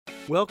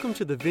Welcome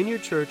to the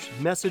Vineyard Church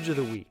Message of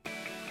the Week.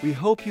 We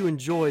hope you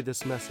enjoy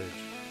this message.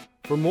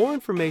 For more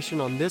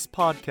information on this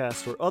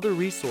podcast or other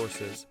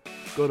resources,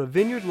 go to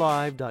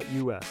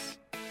vineyardlive.us.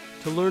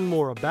 To learn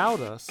more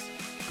about us,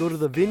 go to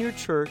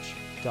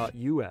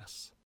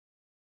thevineyardchurch.us.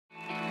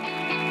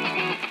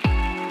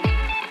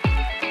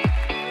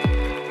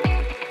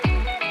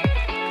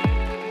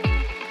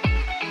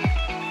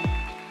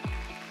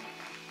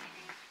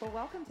 Well,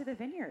 welcome to the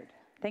Vineyard.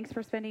 Thanks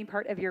for spending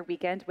part of your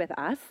weekend with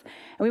us.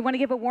 And we want to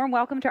give a warm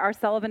welcome to our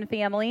Sullivan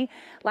family.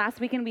 Last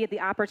weekend, we had the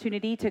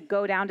opportunity to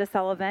go down to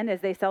Sullivan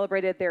as they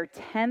celebrated their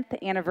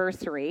 10th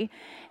anniversary.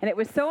 And it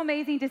was so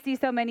amazing to see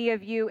so many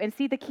of you and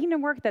see the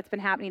kingdom work that's been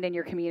happening in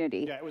your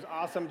community. Yeah, it was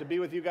awesome to be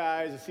with you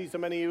guys, to see so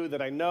many of you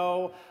that I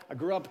know. I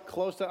grew up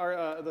close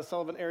to the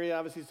Sullivan area,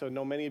 obviously, so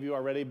know many of you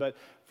already. But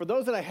for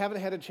those that I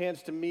haven't had a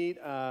chance to meet,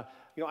 I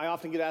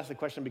often get asked the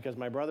question because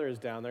my brother is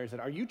down there. He said,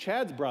 "Are you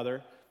Chad's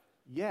brother?"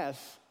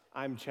 Yes,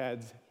 I'm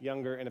Chad's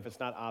younger, and if it's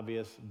not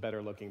obvious,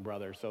 better-looking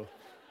brother. So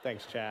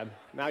thanks, Chad.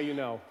 Now you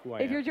know who I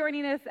am. If you're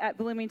joining us at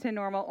Bloomington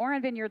Normal or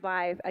on Vineyard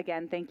Live,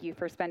 again, thank you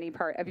for spending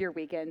part of your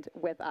weekend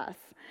with us.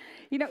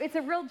 You know, it's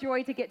a real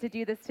joy to get to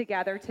do this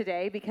together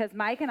today because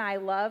Mike and I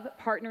love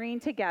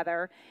partnering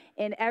together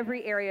in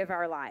every area of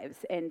our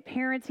lives, in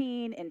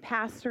parenting, in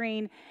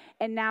pastoring,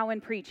 and now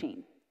in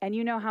preaching. And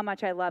you know how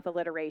much I love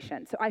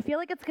alliteration. So I feel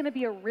like it's going to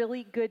be a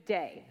really good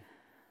day.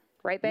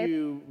 Right, babe?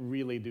 You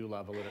really do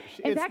love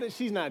alliteration.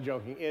 She's not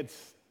joking.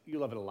 You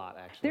love it a lot,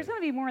 actually. There's going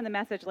to be more in the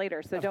message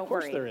later, so don't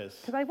worry. Of course there is.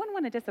 Because I wouldn't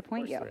want to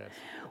disappoint you. There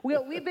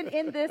is. We've been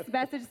in this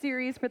message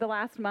series for the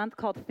last month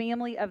called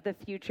Family of the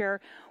Future,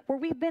 where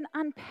we've been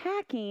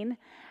unpacking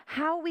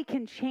how we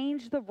can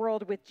change the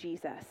world with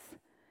Jesus.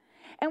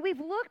 And we've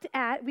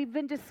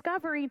been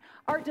discovering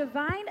our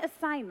divine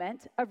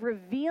assignment of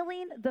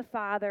revealing the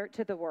Father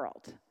to the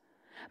world.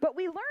 But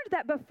we learned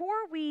that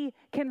before we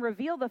can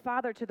reveal the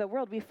Father to the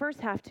world, we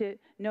first have to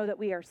know that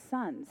we are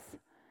sons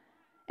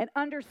and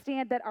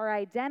understand that our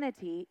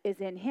identity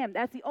is in Him.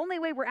 That's the only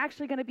way we're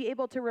actually going to be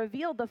able to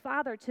reveal the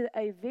Father to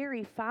a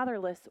very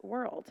fatherless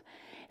world.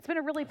 It's been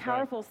a really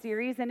powerful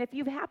series, and if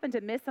you've happened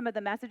to miss some of the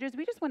messages,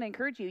 we just want to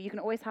encourage you. You can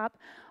always hop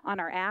on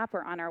our app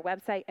or on our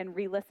website and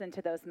re-listen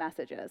to those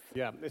messages.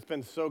 Yeah, it's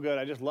been so good.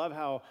 I just love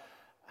how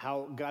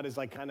God is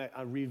like kind of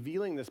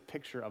revealing this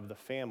picture of the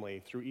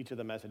family through each of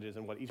the messages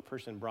and what each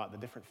person brought, the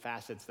different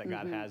facets that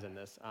God has in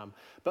this.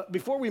 But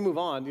before we move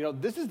on,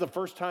 this is the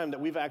first time that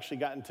we've actually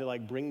gotten to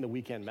like bring the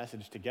weekend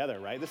message together,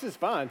 right? This is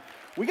fun.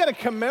 We got to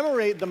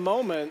commemorate the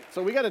moment,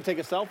 so we got to take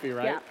a selfie,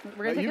 right? Yeah,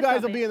 we're going to take You a guys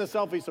selfie. will be in the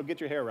selfie, so get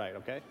your hair right,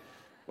 okay?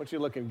 Want you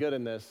looking good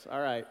in this.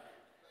 All right.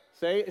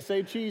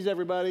 Say cheese,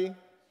 everybody.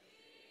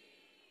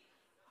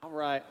 All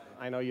right.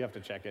 I know you have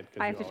to check it.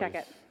 I have to check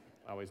it.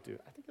 Always do.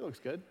 I think it looks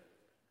good.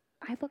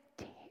 I look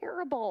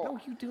terrible. No,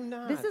 you do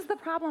not. This is the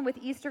problem with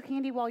Easter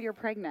candy while you're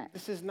pregnant.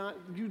 This is not,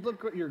 you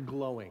look, you're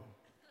glowing.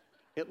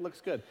 It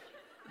looks good.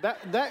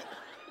 That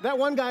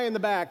one guy in the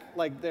back,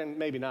 like, then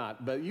maybe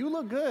not, but you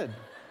look good.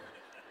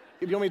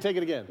 You want me to take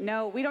it again?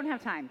 No, we don't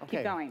have time. Okay,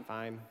 Keep going.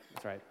 Fine.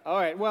 That's right. All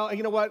right, well,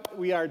 you know what?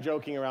 We are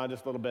joking around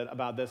just a little bit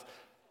about this,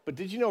 but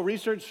did you know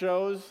research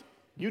shows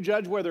you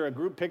judge whether a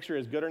group picture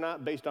is good or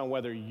not based on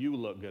whether you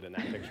look good in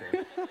that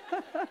picture.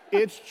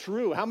 It's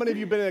true. How many of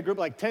you have been in a group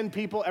like 10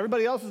 people?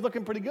 Everybody else is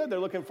looking pretty good. They're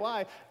looking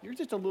fly. You're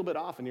just a little bit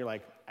off, and you're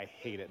like, I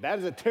hate it. That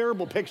is a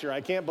terrible picture.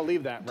 I can't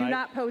believe that, right? Do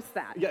not post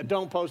that. Yeah,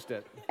 don't post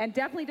it. And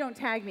definitely don't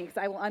tag me because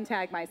I will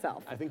untag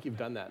myself. I think you've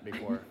done that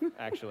before,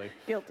 actually.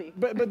 Guilty.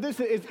 But this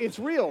is, it's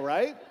real,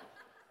 right?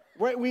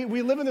 Right,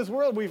 we live in this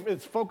world,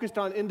 it's focused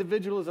on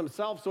individualism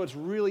self, so it's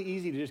really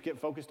easy to just get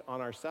focused on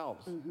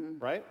ourselves,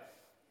 right?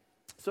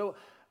 So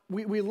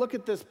we look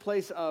at this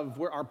place of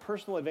where our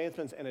personal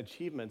advancements and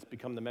achievements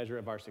become the measure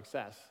of our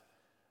success.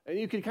 And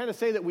you could kind of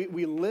say that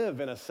we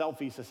live in a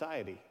selfie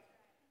society.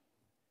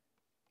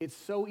 It's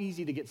so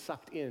easy to get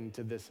sucked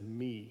into this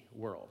me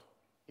world.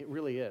 It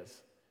really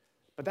is.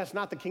 But that's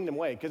not the kingdom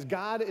way, because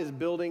God is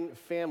building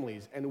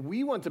families, and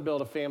we want to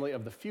build a family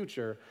of the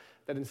future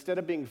that instead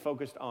of being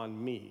focused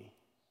on me,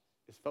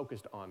 is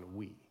focused on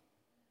we.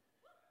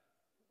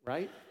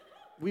 Right?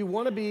 We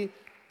want to be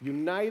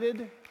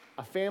united,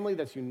 a family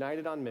that's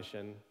united on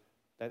mission,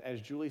 that,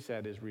 as Julie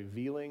said, is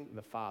revealing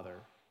the Father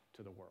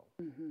to the world.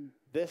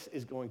 This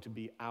is going to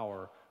be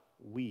our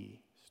we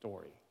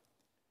story.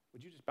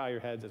 Would you just bow your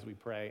heads as we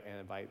pray and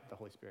invite the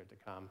Holy Spirit to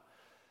come?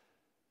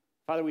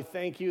 Father, we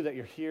thank you that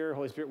you're here.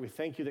 Holy Spirit, we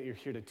thank you that you're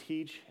here to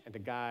teach and to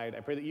guide. I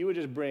pray that you would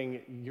just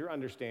bring your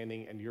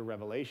understanding and your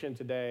revelation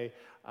today.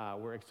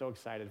 We're so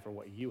excited for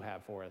what you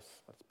have for us.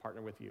 Let's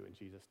partner with you in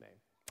Jesus' name.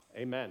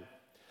 Amen.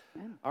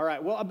 All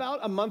right, well, about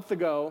a month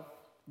ago,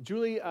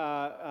 Julie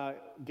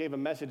gave a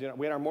message.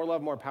 We had our More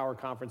Love, More Power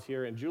conference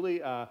here, and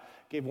Julie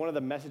gave one of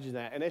the messages in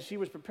that. And as she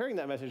was preparing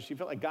that message, she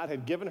felt like God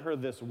had given her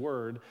this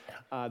word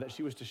that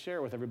she was to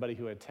share with everybody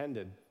who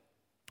attended.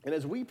 And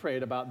as we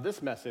prayed about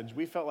this message,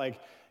 we felt like,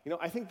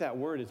 I think that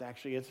word is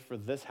actually, it's for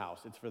this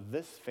house. It's for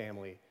this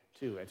family,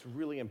 too. It's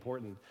really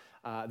important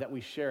that we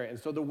share it. And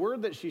so the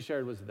word that she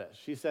shared was this.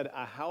 She said,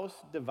 a house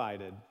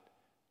divided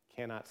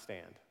cannot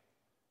stand.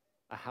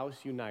 a house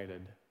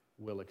united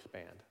will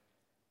expand.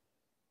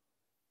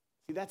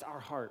 See, that's our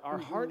heart. Our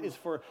heart is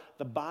for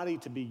the body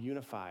to be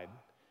unified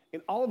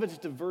in all of its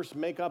diverse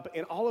makeup,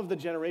 in all of the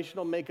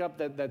generational makeup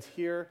that's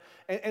here.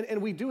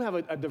 And we do have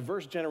a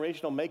diverse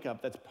generational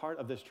makeup that's part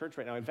of this church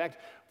right now. In fact,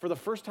 for the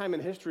first time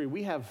in history,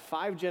 we have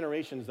 5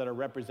 generations that are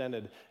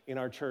represented in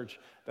our church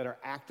that are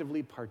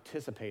actively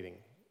participating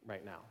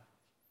right now.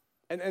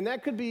 And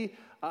that could be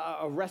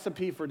a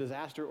recipe for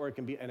disaster, or it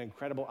can be an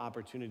incredible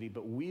opportunity,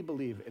 but we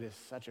believe it is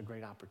such a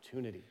great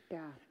opportunity. Yeah.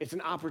 It's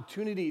an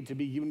opportunity to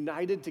be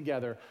united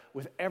together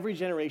with every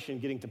generation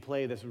getting to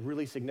play this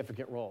really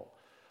significant role.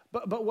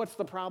 But what's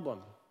the problem?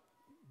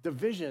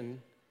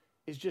 Division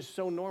is just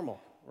so normal,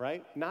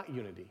 right? Not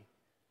unity.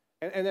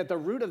 And at the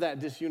root of that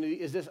disunity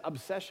is this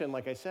obsession,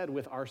 like I said,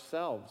 with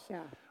ourselves.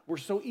 Yeah. We're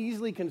so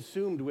easily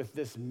consumed with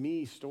this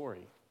me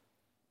story.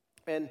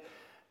 And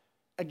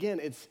again,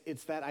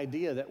 it's that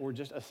idea that we're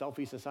just a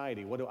selfie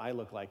society. What do I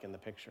look like in the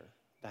picture?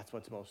 That's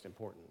what's most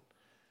important.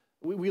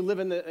 We live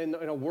in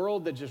a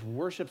world that just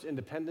worships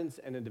independence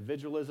and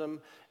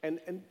individualism. And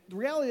the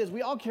reality is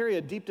we all carry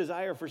a deep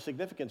desire for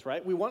significance,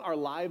 right? We want our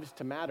lives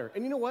to matter.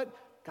 And you know what?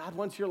 God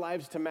wants your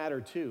lives to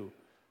matter too.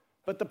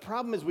 But the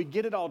problem is we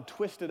get it all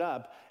twisted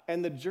up,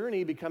 and the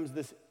journey becomes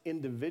this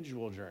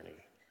individual journey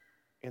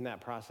in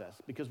that process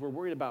because we're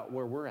worried about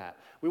where we're at.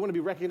 We want to be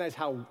recognized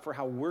for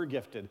how we're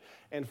gifted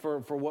and for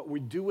what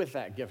we do with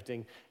that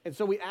gifting. And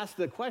so we ask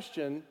the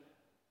question,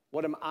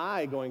 what am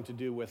I going to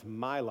do with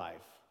my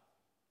life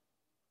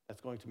that's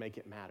going to make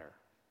it matter?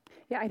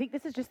 Yeah, I think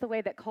this is just the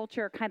way that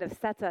culture kind of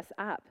sets us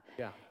up.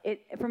 Yeah.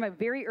 From a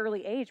very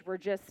early age, we're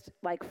just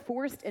like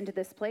forced into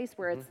this place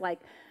where it's like,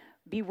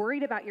 be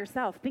worried about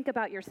yourself, think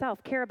about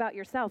yourself, care about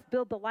yourself,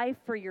 build the life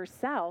for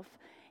yourself,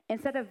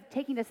 instead of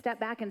taking a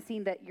step back and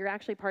seeing that you're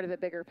actually part of a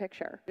bigger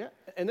picture. Yeah,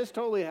 and this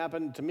totally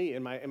happened to me.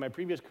 In my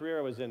previous career,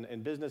 I was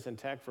in business and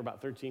tech for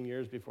about 13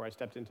 years before I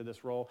stepped into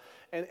this role.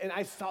 And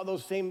I saw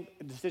those same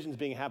decisions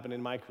being happen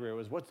in my career.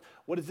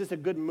 What is this a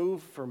good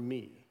move for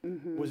me?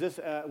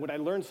 Would I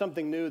learn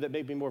something new that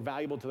made me more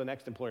valuable to the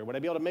next employer? Would I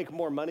be able to make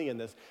more money in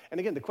this? And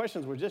again, the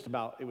questions were just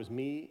about, it was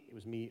me, it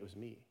was me, it was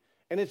me.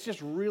 And it's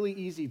just really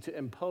easy to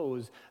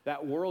impose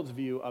that world's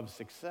view of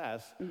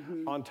success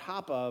on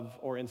top of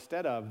or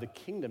instead of the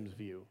kingdom's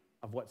view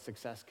of what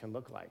success can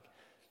look like.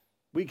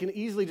 We can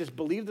easily just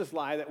believe this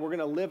lie that we're going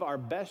to live our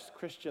best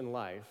Christian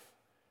life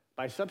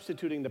by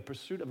substituting the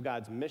pursuit of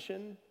God's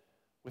mission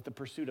with the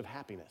pursuit of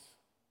happiness,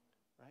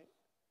 right?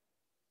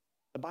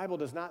 The Bible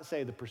does not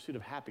say the pursuit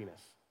of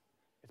happiness.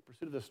 It's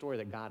pursuit of the story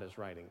that God is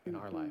writing in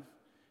our life.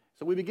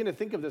 So we begin to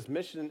think of this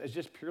mission as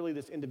just purely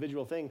this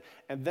individual thing,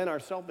 and then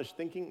our selfish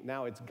thinking,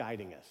 now it's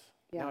guiding us.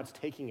 Yeah. Now it's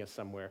taking us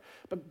somewhere.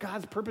 But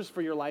God's purpose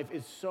for your life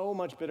is so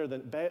much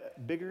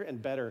bigger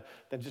and better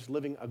than just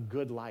living a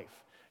good life.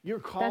 You're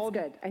called...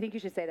 That's good. I think you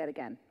should say that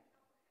again.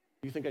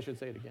 You think I should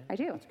say it again? I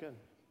do. That's good.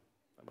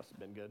 That must have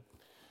been good.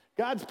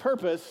 God's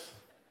purpose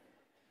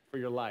for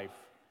your life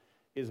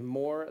is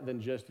more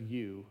than just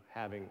you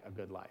having a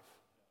good life.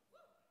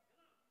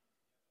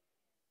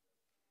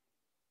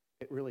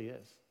 It really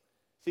is.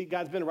 See,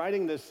 God's been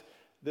writing this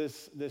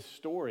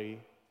story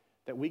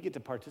that we get to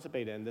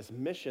participate in, this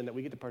mission that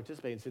we get to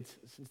participate in since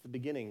the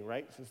beginning,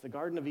 right? Since the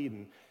Garden of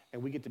Eden,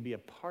 and we get to be a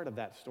part of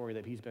that story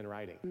that he's been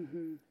writing.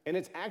 And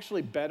it's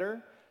actually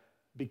better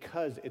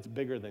because it's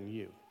bigger than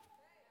you.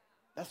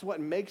 That's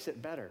what makes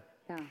it better.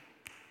 Yeah.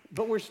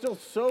 But we're still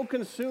so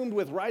consumed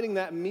with writing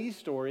that me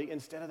story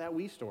instead of that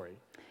we story.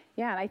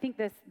 Yeah, and I think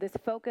this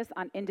focus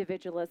on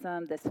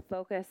individualism, this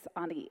focus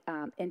on the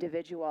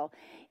individual,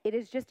 it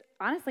is just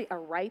honestly a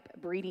ripe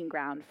breeding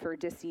ground for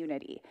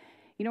disunity.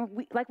 You know,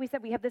 like we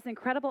said, we have this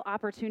incredible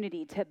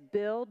opportunity to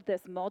build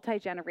this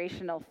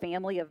multi-generational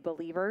family of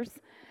believers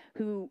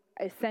who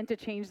is sent to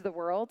change the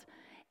world,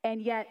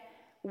 and yet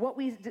what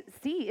we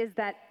see is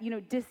that, you know,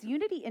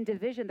 disunity and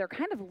division, they're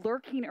kind of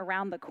lurking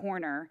around the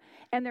corner,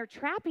 and they're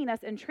trapping us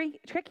and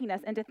tricking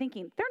us into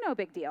thinking they're no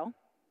big deal.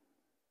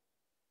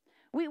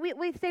 We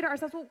say to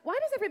ourselves, well, why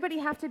does everybody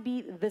have to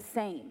be the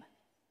same?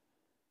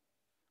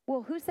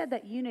 Well, who said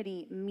that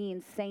unity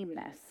means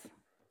sameness?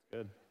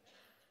 Good.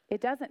 It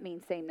doesn't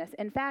mean sameness.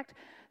 In fact,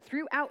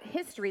 throughout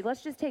history,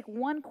 let's just take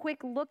one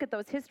quick look at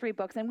those history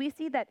books, and we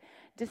see that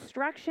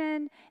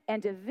destruction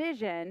and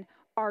division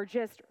are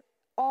just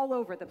all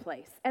over the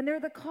place. And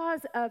they're the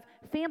cause of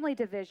family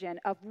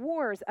division, of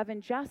wars, of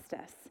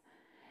injustice.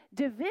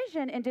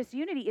 Division and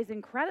disunity is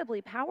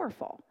incredibly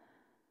powerful.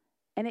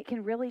 And it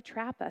can really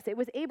trap us. It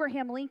was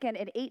Abraham Lincoln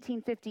in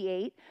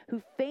 1858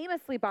 who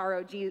famously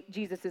borrowed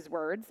Jesus'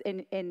 words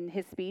in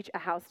his speech, A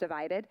House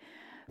Divided,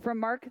 from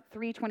Mark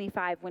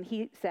 3:25 when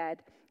he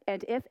said,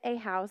 "And if a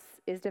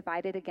house is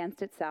divided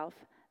against itself,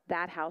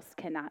 that house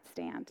cannot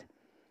stand."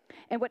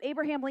 And what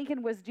Abraham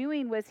Lincoln was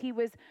doing was he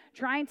was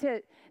trying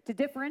to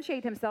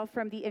differentiate himself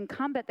from the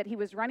incumbent that he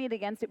was running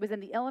against. It was in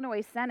the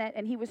Illinois Senate,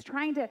 and he was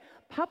trying to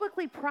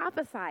publicly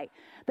prophesy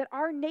that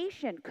our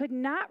nation could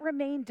not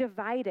remain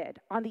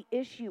divided on the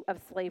issue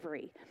of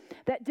slavery,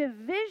 that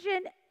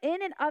division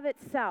in and of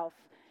itself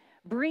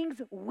brings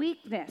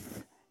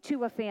weakness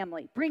to a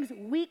family, brings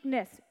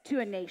weakness to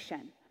a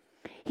nation.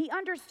 He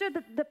understood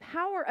the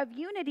power of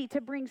unity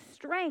to bring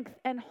strength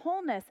and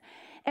wholeness.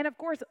 And of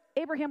course,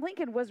 Abraham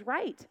Lincoln was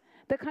right.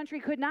 The country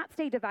could not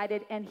stay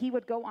divided, and he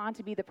would go on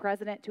to be the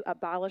president to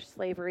abolish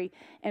slavery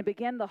and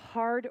begin the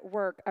hard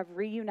work of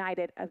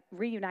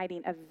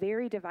reuniting a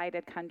very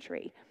divided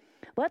country.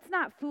 Let's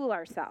not fool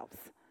ourselves.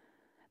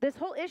 This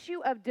whole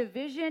issue of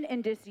division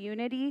and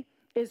disunity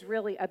is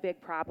really a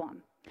big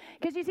problem.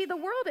 Because you see, the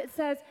world, it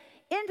says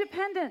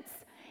independence,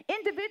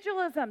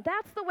 individualism,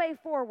 that's the way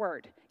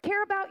forward.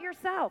 Care about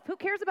yourself. Who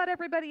cares about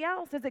everybody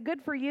else? Is it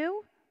good for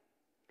you?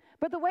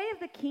 But the way of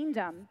the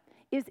kingdom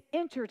is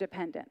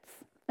interdependence.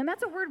 And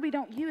that's a word we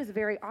don't use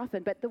very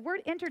often, but the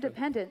word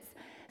interdependence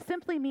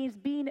simply means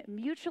being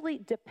mutually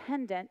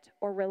dependent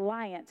or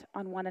reliant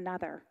on one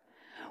another,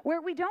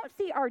 where we don't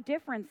see our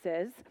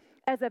differences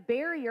as a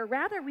barrier,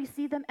 rather we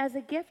see them as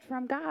a gift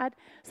from God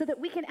so that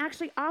we can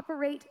actually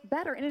operate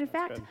better. And in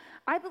fact, good.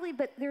 I believe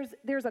that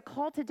there's a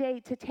call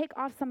today to take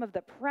off some of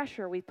the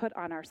pressure we put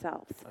on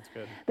ourselves. That's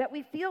good. That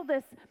we feel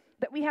this,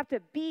 that we have to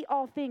be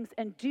all things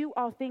and do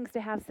all things to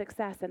have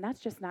success, and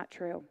that's just not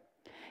true.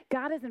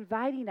 God is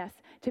inviting us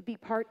to be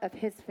part of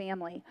his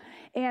family.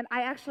 And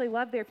I actually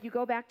love there, if you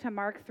go back to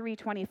Mark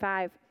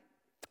 3:25,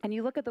 and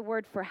you look at the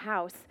word for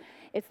house,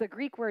 it's the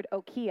Greek word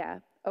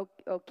okia.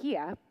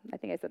 Okia, I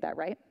think I said that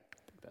right.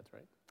 I think that's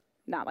right.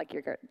 Not like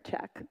you're going to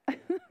check.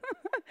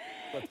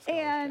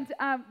 And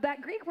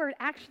that Greek word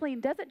actually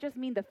doesn't just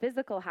mean the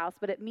physical house,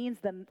 but it means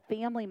the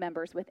family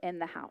members within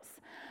the house.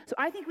 So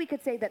I think we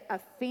could say that a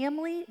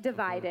family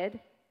divided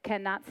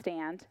cannot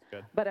stand,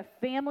 but a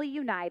family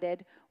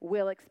united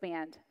will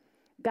expand.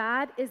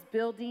 God is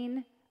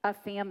building a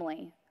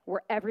family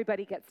where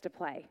everybody gets to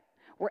play,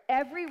 where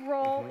every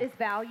role is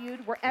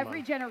valued, where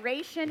every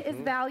generation is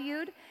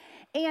valued.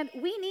 And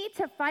we need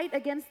to fight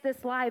against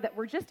this lie that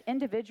we're just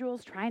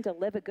individuals trying to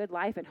live a good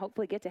life and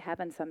hopefully get to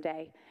heaven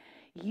someday.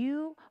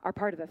 You are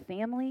part of a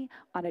family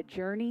on a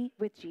journey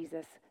with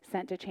Jesus,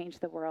 sent to change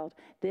the world.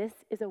 This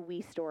is a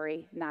we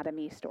story, not a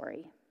me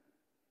story.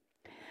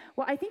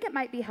 Well, I think it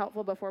might be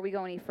helpful before we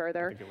go any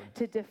further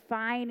to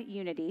define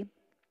unity,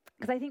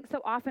 because I think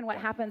so often what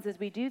happens is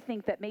we do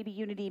think that maybe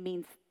unity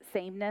means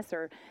sameness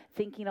or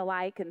thinking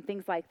alike and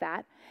things like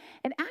that.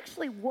 And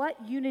actually what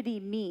unity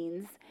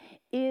means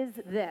is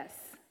this: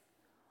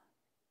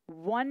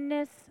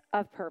 oneness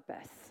of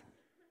purpose.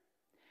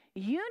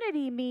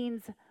 Unity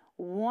means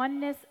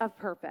oneness of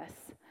purpose.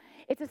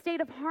 It's a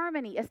state of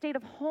harmony, a state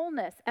of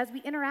wholeness as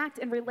we interact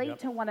and relate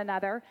to one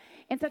another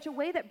in such a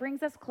way that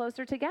brings us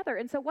closer together.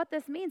 And so what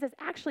this means is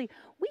actually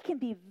we can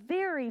be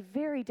very,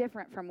 very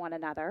different from one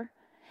another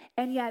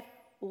and yet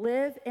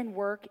live and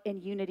work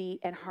in unity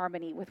and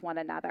harmony with one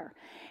another.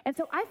 And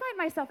so I find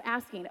myself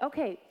asking,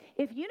 okay,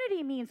 if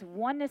unity means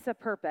oneness of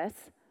purpose,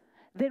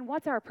 then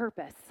what's our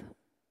purpose?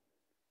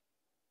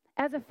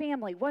 As a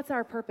family, what's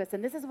our purpose?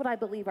 And this is what I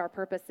believe our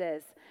purpose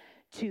is: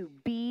 to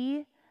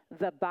be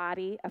the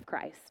body of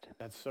Christ.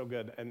 That's so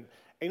good. And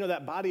you know,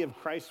 that body of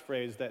Christ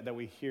phrase that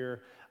we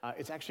hear,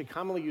 it's actually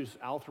commonly used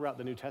all throughout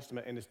the New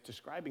Testament, and it's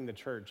describing the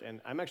church.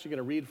 And I'm actually going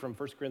to read from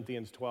 1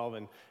 Corinthians 12,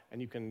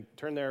 and you can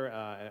turn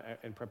there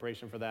in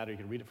preparation for that, or you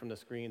can read it from the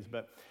screens.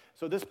 But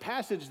so this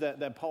passage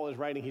that Paul is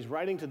writing, he's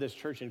writing to this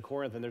church in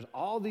Corinth, and there's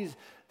all these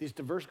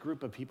diverse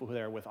group of people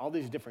there with all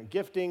these different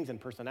giftings and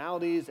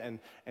personalities and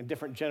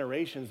different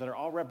generations that are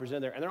all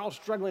represented there, and they're all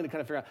struggling to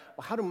kind of figure out,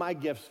 well, how do my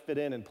gifts fit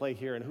in and play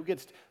here, and who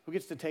gets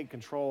to take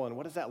control, and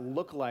what does that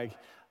look like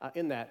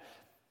in that?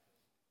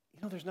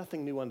 You know, there's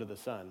nothing new under the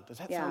sun. Does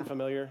that sound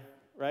familiar,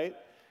 right?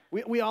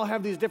 We all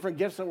have these different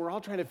gifts, and we're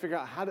all trying to figure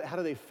out how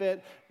do they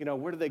fit? You know,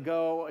 where do they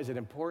go? Is it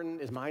important?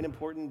 Is mine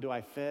important? Do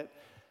I fit?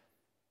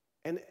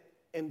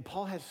 And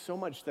Paul has so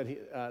much that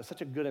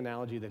such a good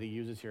analogy that he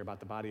uses here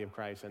about the body of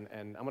Christ. And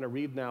I'm going to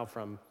read now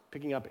from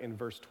picking up in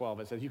verse 12.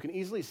 It says, "You can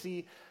easily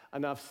see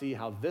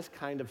how this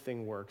kind of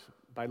thing works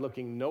by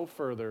looking no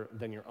further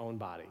than your own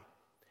body.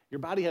 Your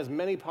body has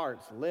many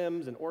parts,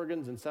 limbs and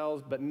organs and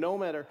cells, but no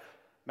matter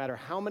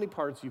how many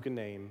parts you can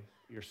name,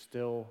 you're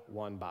still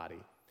one body."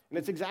 And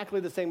it's exactly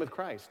the same with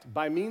Christ.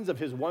 By means of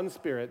his one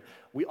Spirit,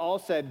 we all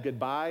said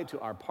goodbye to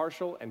our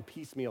partial and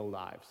piecemeal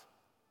lives.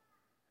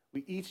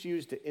 We each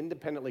used to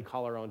independently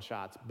call our own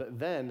shots, but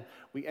then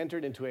we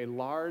entered into a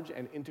large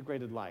and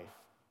integrated life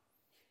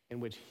in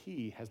which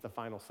he has the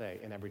final say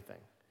in everything.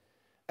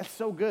 That's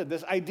so good.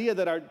 This idea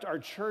that our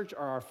church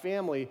or our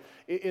family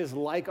is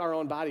like our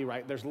own body,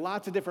 right? There's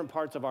lots of different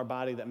parts of our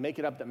body that make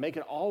it up, that make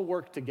it all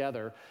work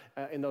together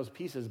in those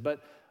pieces.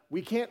 But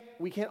we can't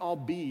all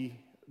be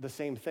the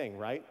same thing,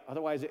 right?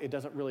 Otherwise, it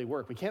doesn't really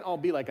work. We can't all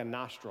be like a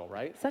nostril,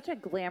 right? Such a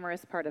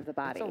glamorous part of the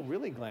body. It's a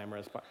really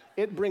glamorous part.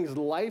 It brings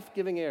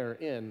life-giving air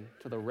in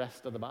to the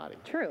rest of the body.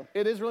 True.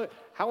 It is really.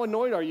 How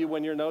annoyed are you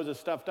when your nose is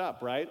stuffed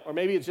up, right? Or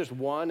maybe it's just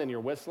one and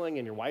you're whistling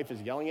and your wife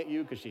is yelling at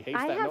you because she hates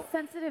that. I have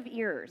sensitive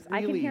ears.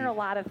 Really? I can hear a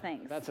lot of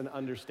things. That's an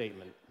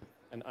understatement.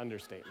 An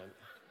understatement.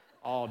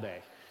 All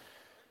day.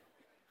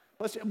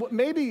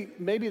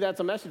 Maybe that's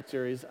a message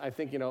series. I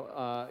think,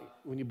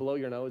 when you blow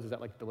your nose, is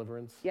that like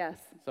deliverance? Yes.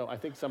 So I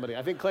think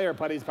Clay or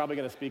Putty's probably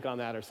going to speak on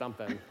that or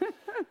something.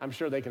 I'm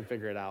sure they can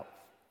figure it out.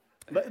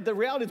 But the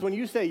reality is when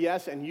you say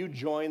yes and you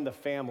join the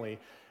family,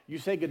 you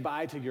say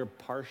goodbye to your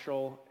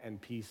partial and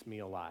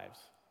piecemeal lives,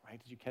 right?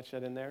 Did you catch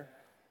that in there?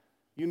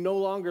 You no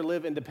longer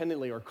live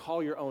independently or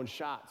call your own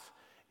shots.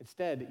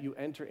 Instead, you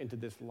enter into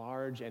this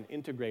large and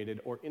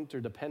integrated or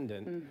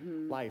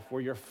interdependent life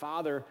where your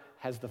Father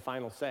has the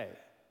final say.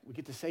 We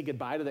get to say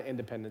goodbye to the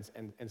independence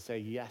and say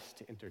yes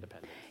to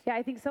interdependence. Yeah,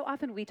 I think so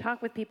often we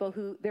talk with people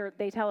who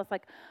they tell us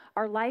like,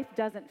 our life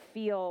doesn't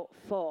feel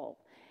full.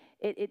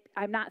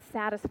 I'm not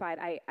satisfied.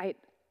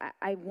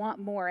 I want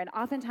more. And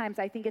oftentimes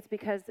I think it's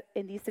because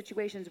in these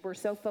situations we're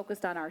so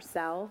focused on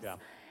ourselves. Yeah.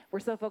 We're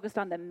so focused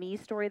on the me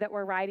story that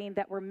we're writing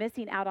that we're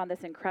missing out on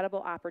this incredible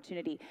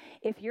opportunity.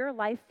 If your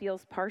life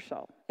feels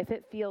partial, if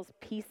it feels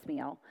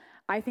piecemeal,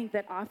 I think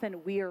that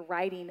often we are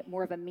writing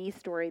more of a me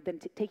story than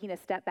taking a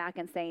step back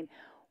and saying,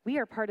 we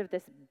are part of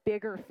this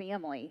bigger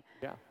family.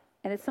 Yeah.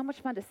 And it's so much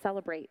fun to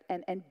celebrate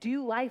and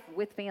do life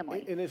with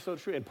family. And it's so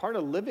true. And part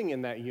of living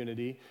in that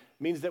unity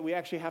means that we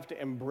actually have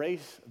to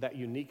embrace that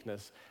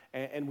uniqueness.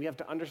 And we have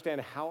to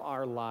understand how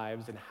our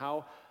lives and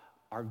how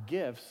our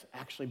gifts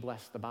actually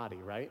bless the body,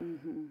 right?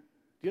 Mm-hmm. Do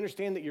you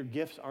understand that your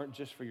gifts aren't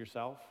just for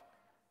yourself?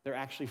 They're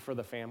actually for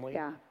the family.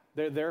 Yeah.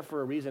 They're there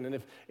for a reason.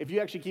 And if you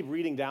actually keep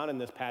reading down in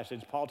this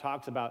passage, Paul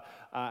talks about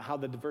how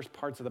the diverse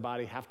parts of the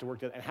body have to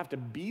work together and have to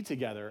be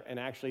together and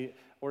actually in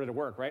order to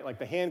work, right? Like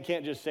the hand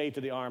can't just say to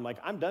the arm, like,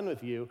 I'm done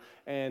with you,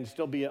 and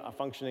still be a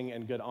functioning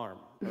and good arm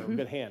or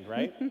good hand,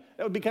 right?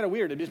 That would be kind of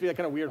weird. It'd just be that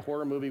kind of weird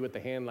horror movie with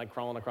the hand like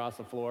crawling across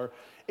the floor.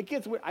 It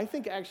gets weird. I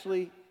think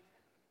actually,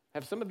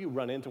 have some of you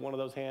run into one of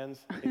those hands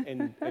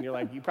and you're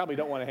like, you probably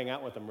don't want to hang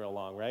out with them real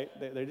long, right?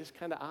 They're just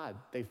kind of odd.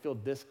 They feel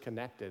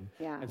disconnected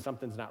and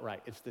something's not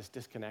right. It's this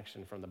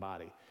disconnection from the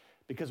body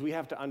because we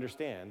have to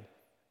understand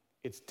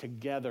it's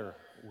together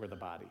we're the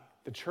body.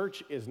 The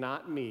church is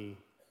not me,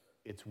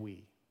 it's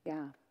we.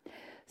 Yeah.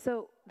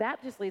 So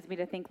that just leads me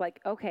to think like,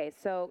 okay,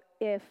 so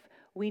if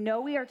we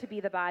know we are to be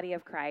the body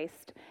of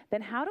Christ,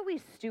 then how do we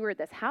steward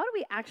this? How do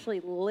we actually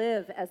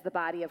live as the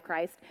body of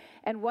Christ?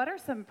 And what are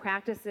some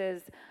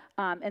practices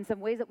and some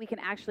ways that we can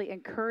actually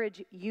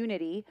encourage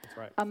unity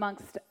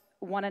amongst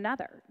one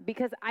another?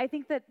 Because I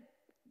think that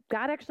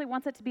God actually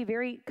wants it to be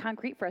very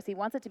concrete for us. He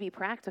wants it to be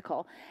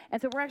practical.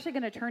 And so we're actually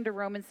going to turn to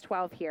Romans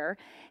 12 here,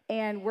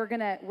 and we're going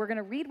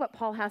to read what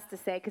Paul has to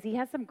say because he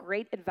has some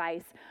great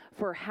advice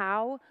for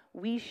how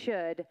we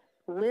should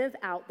live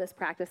out this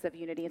practice of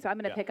unity. And so I'm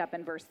going to pick up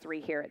in verse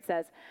 3 here. It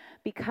says,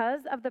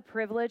 because of the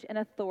privilege and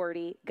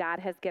authority God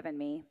has given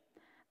me,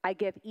 I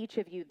give each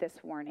of you this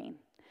warning.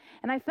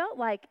 And I felt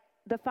like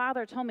the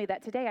Father told me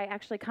that today I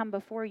actually come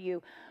before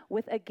you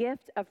with a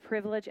gift of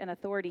privilege and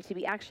authority to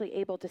be actually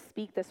able to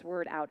speak this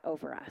word out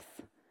over us.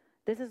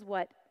 This is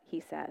what he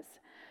says.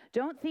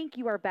 Don't think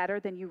you are better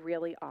than you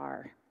really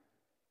are.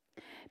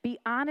 Be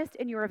honest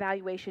in your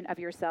evaluation of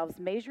yourselves,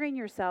 measuring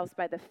yourselves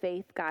by the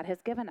faith God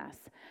has given us.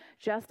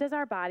 Just as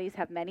our bodies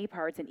have many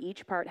parts and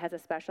each part has a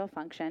special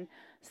function,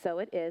 so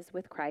it is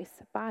with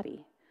Christ's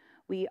body.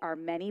 We are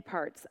many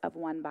parts of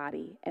one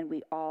body, and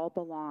we all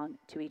belong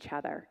to each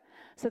other.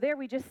 So there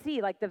we just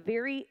see like the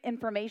very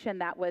information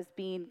that was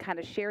being kind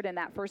of shared in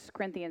that 1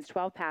 Corinthians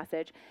 12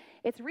 passage.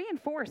 It's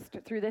reinforced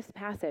through this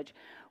passage.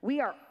 We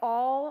are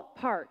all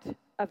part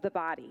of the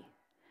body.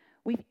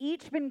 We've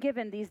each been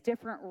given these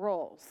different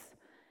roles.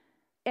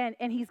 And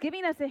he's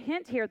giving us a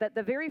hint here that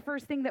the very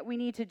first thing that we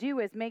need to do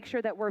is make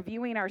sure that we're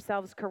viewing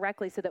ourselves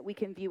correctly so that we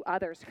can view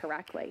others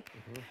correctly.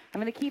 Mm-hmm.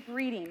 I'm going to keep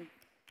reading.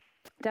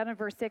 Down in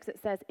verse 6, it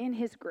says, in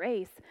his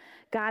grace,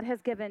 God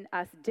has given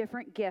us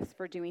different gifts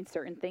for doing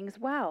certain things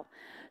well.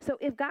 So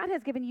if God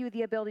has given you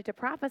the ability to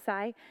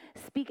prophesy,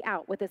 speak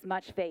out with as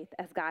much faith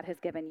as God has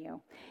given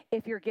you.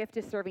 If your gift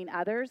is serving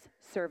others,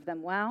 serve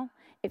them well.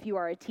 If you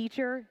are a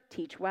teacher,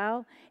 teach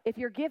well. If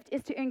your gift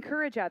is to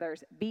encourage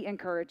others, be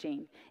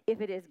encouraging.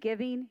 If it is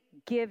giving,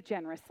 give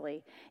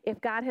generously. If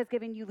God has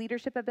given you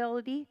leadership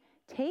ability,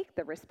 take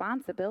the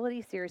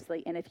responsibility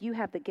seriously. And if you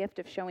have the gift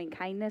of showing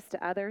kindness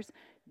to others,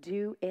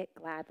 do it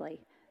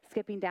gladly.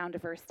 Skipping down to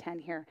verse 10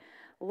 here.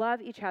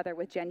 Love each other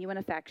with genuine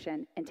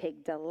affection and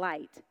take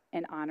delight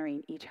in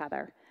honoring each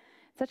other.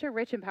 Such a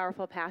rich and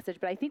powerful passage,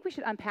 but I think we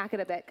should unpack it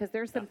a bit because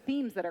there's some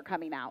themes that are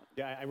coming out.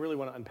 Yeah, I really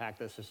want to unpack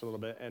this just a little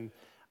bit. And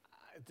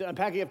to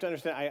unpack it, you have to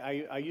understand,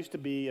 I used to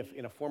be,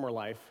 in a former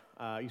life,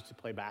 I used to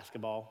play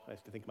basketball. I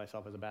used to think of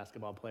myself as a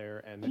basketball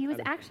player. And he was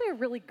actually a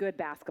really good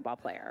basketball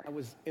player.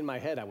 In my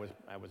head, I was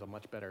a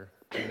much better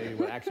than maybe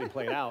what actually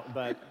played out.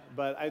 But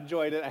I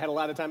enjoyed it. I had a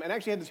lot of time. And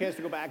actually had the chance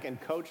to go back and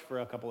coach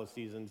for a couple of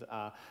seasons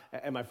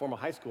at my former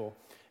high school.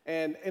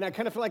 And I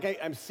kind of feel like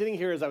I'm sitting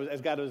here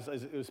as God was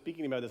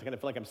speaking about this. I kind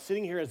of feel like I'm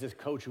sitting here as this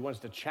coach who wants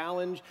to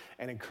challenge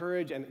and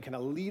encourage and kind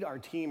of lead our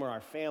team or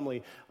our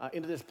family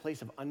into this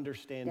place of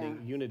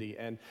understanding unity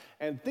and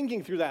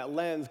thinking through that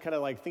lens, kind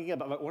of like thinking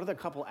about what are the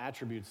couple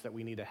attributes that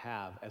we need to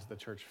have as the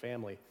church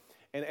family.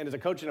 And as a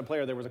coach and a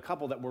player, there was a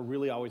couple that were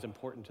really always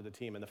important to the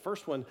team. And the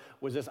first one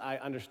was this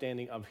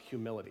understanding of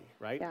humility,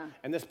 right? Yeah.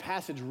 And this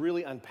passage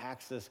really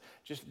unpacks this,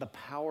 just the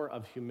power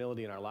of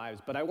humility in our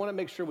lives. But I want to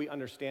make sure we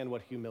understand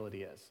what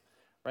humility is,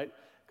 right?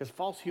 Because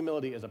false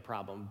humility is a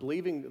problem.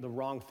 Believing the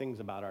wrong things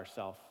about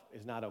ourselves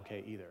is not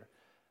okay either.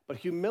 But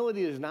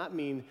humility does not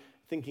mean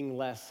thinking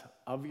less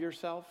of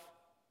yourself.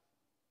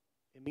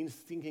 It means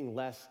thinking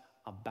less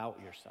about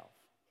yourself.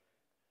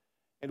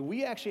 And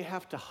we actually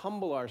have to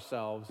humble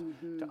ourselves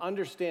to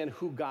understand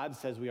who God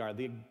says we are.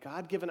 The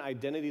God-given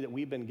identity that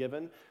we've been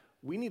given,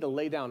 we need to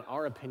lay down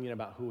our opinion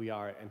about who we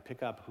are and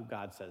pick up who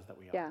God says that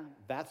we are. Yeah.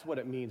 That's what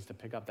it means to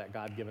pick up that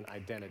God-given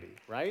identity,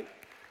 right?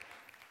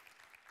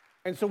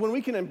 And so when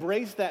we can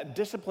embrace that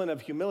discipline of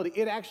humility,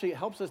 it actually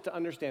helps us to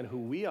understand who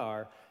we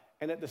are,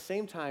 and at the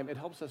same time, it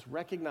helps us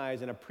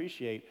recognize and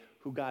appreciate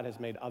who God has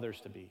made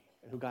others to be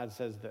and who God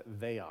says that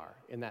they are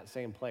in that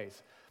same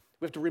place.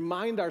 We have to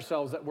remind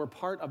ourselves that we're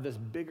part of this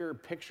bigger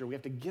picture. We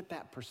have to get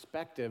that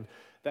perspective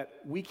that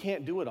we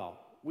can't do it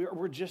all.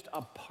 We're just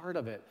a part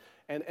of it.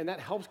 And that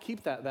helps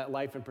keep that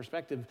life in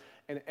perspective.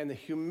 And the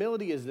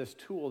humility is this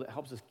tool that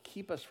helps us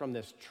keep us from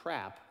this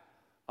trap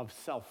of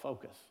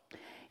self-focus.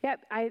 Yeah,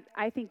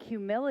 I think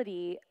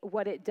humility,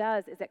 what it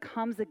does is it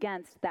comes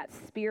against that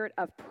spirit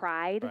of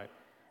pride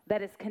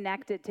that is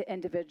connected to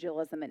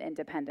individualism and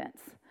independence.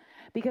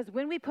 Because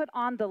when we put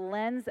on the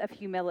lens of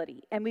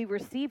humility and we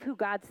receive who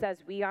God says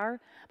we are,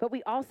 but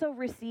we also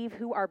receive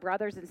who our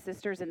brothers and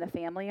sisters in the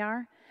family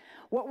are,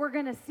 what we're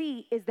going to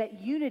see is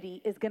that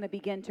unity is going to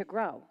begin to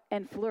grow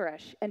and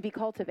flourish and be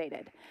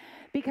cultivated.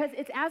 Because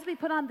it's as we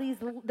put on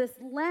this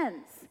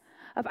lens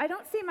of, I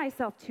don't see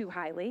myself too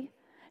highly.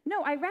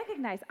 No, I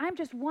recognize I'm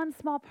just one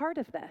small part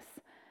of this.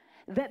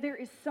 That there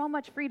is so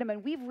much freedom,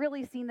 and we've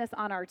really seen this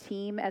on our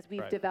team as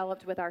we've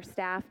developed with our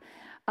staff.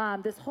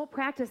 This whole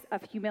practice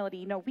of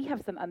humility, we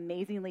have some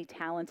amazingly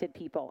talented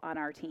people on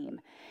our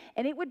team.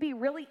 And it would be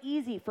really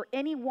easy for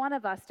any one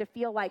of us to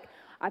feel like,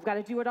 I've got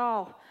to do it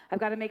all. I've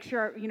got to make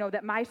sure,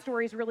 that my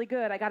story is really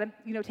good. I got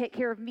to, take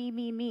care of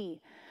me.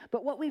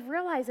 But what we've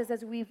realized is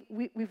as we've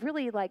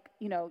really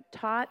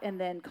taught and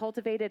then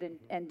cultivated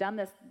and done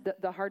this,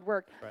 the hard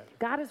work,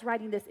 God is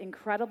writing this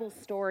incredible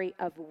story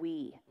of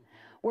we,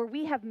 where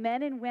we have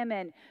men and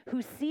women who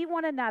see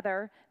one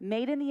another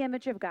made in the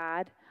image of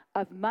God,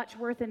 of much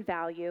worth and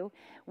value.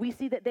 We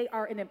see that they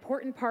are an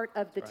important part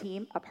of the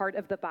team, a part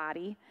of the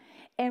body.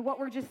 And what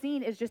we're just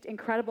seeing is just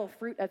incredible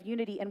fruit of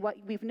unity. And what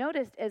we've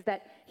noticed is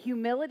that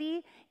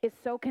humility is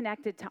so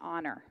connected to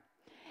honor.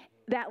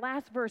 That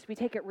last verse, we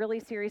take it really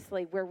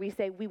seriously, where we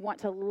say we want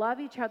to love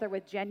each other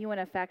with genuine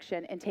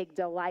affection and take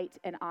delight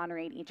in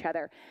honoring each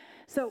other.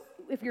 So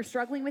if you're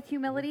struggling with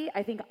humility,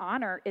 I think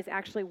honor is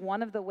actually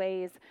one of the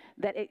ways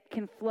that it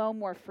can flow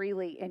more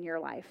freely in your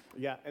life.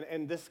 Yeah,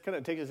 and this kind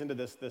of takes us into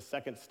this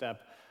second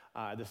step,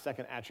 the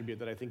second attribute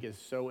that I think is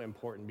so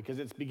important, because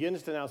it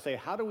begins to now say,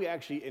 how do we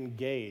actually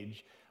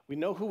engage? We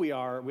know who we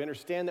are, we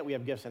understand that we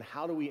have gifts, and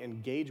how do we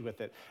engage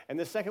with it? And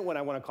the second one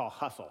I want to call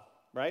hustle.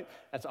 Right?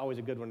 That's always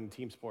a good one in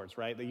team sports,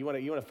 right? That you want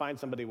to find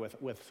somebody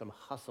with some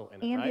hustle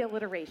in it, and the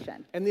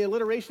alliteration. And the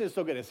alliteration is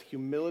so good. It's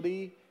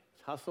humility,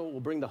 it's hustle.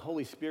 We'll bring the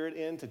Holy Spirit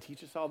in to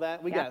teach us all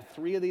that. We got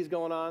 3 of these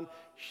going on.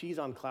 She's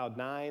on cloud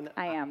 9.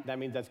 I am. That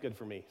means that's good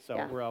for me. So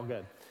we're all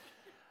good.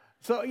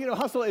 So,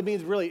 hustle, it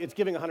means really, it's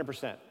giving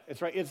 100%.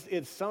 It's right.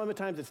 It's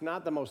sometimes it's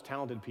not the most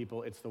talented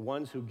people. It's the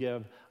ones who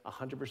give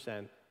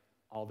 100%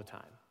 all the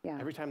time. Yeah.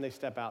 Every time they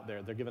step out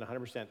there, they're giving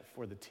 100%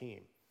 for the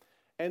team.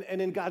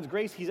 And in God's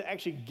grace, he's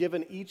actually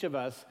given each of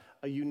us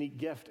a unique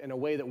gift in a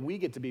way that we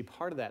get to be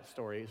part of that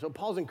story. So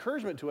Paul's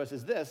encouragement to us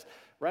is this,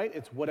 right?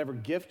 It's whatever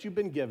gift you've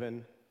been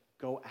given,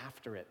 go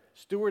after it.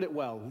 Steward it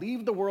well.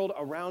 Leave the world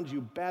around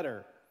you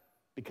better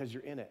because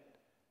you're in it.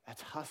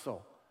 That's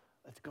hustle.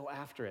 Let's go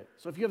after it.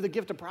 So if you have the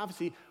gift of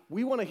prophecy,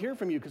 we want to hear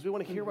from you because we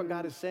want to hear what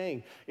God is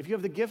saying. If you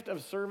have the gift of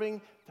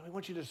serving, then we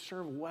want you to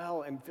serve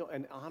well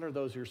and honor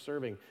those you're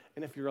serving.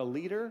 And if you're a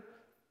leader,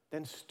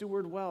 then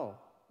steward well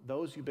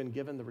those you've been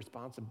given the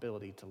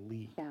responsibility to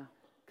lead. Yeah.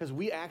 Because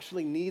we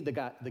actually need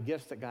the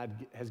gifts that God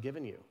has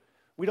given you.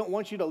 We don't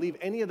want you to leave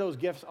any of those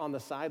gifts on the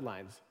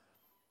sidelines.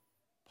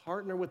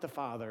 Partner with the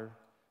Father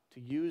to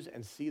use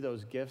and see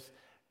those gifts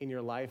in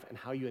your life and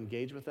how you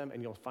engage with them,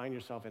 and you'll find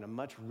yourself in a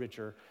much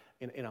richer,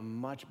 in a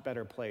much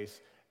better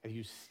place as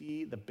you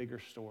see the bigger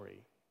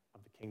story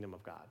of the kingdom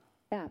of God.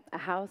 Yeah, a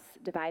house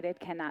divided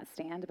cannot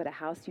stand, but a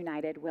house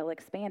united will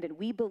expand. And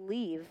we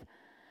believe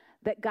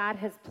that God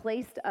has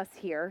placed us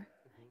here.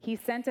 He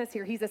sent us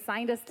here. He's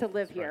assigned us to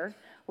live here,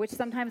 which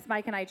sometimes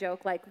Mike and I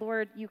joke, like,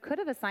 Lord, you could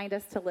have assigned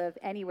us to live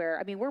anywhere.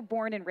 I mean, we're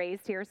born and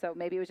raised here, so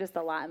maybe it was just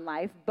a lot in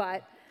life,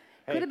 but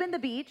could have been the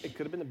beach. It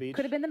could have been the beach.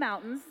 Could have been the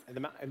mountains.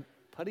 And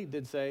Putty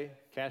did say,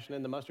 cashing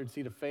in the mustard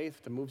seed of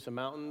faith to move some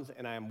mountains,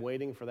 and I am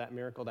waiting for that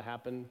miracle to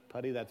happen.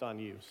 Putty, that's on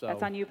you. So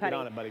that's on you, Putty. Get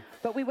on it, buddy.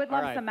 But we would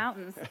love some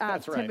mountains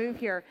to move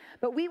here.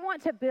 But we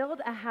want to build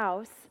a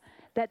house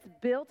that's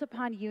built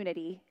upon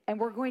unity, and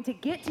we're going to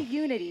get to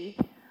unity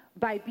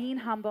by being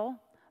humble,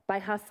 by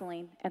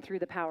hustling, and through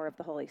the power of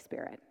the Holy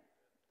Spirit.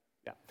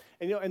 Yeah.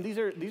 And these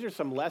are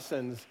some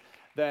lessons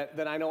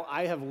that I know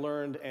I have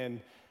learned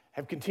and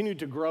have continued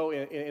to grow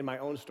in my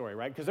own story,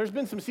 right? Because there's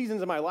been some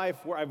seasons in my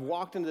life where I've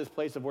walked into this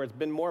place of where it's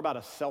been more about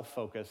a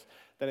self-focus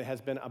than it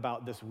has been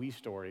about this we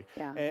story.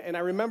 Yeah. And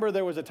I remember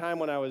there was a time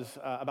when I was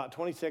about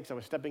 26, I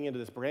was stepping into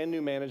this brand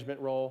new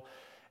management role,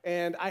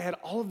 and I had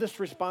all of this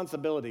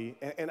responsibility,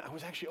 and I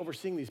was actually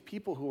overseeing these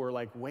people who were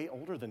like way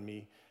older than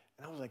me,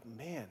 and I was like,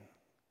 man,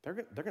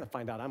 they're gonna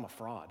find out I'm a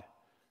fraud.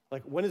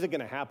 Like, when is it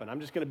gonna happen? I'm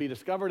just gonna be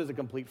discovered as a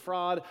complete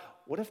fraud.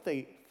 What if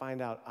they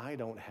find out I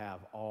don't have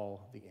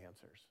all the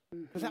answers?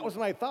 Because that was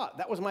my thought.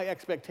 That was my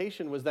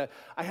expectation, was that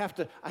I have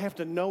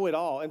to know it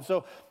all. And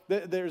so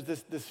there's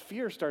this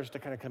fear starts to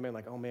kind of come in,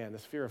 like, oh man,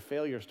 this fear of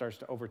failure starts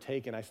to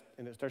overtake, and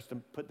it starts to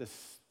put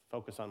this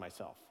focus on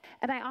myself.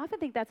 And I often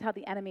think that's how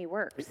the enemy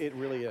works. It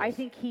really is. I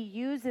think he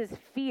uses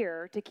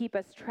fear to keep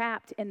us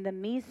trapped in the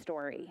me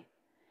story.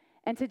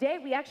 And today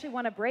we actually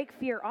want to break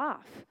fear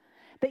off.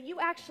 That you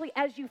actually,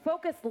 as you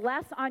focus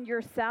less on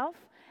yourself,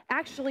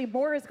 actually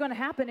more is going to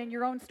happen in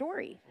your own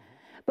story.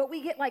 But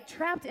we get like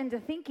trapped into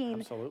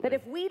thinking that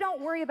if we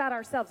don't worry about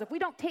ourselves, if we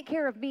don't take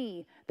care of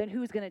me, then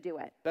who's going to do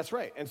it? That's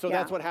right. And so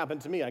that's what happened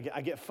to me. I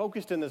get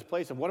focused in this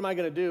place of what am I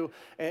going to do,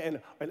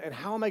 and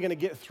how am I going to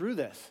get through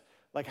this?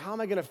 Like, how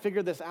am I going to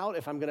figure this out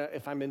if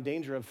I'm in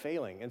danger of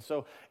failing? And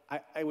so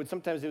I would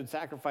sometimes do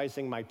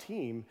sacrificing my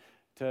team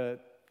to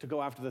go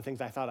after the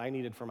things I thought I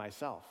needed for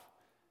myself.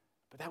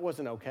 But that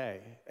wasn't okay.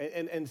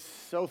 And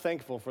so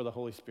thankful for the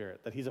Holy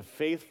Spirit, that he's a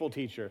faithful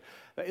teacher,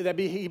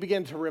 he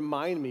began to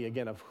remind me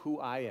again of who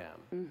I am.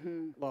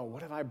 Mm-hmm. Well,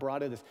 what have I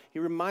brought in this? He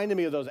reminded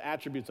me of those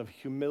attributes of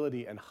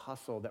humility and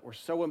hustle that were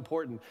so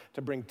important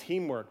to bring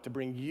teamwork, to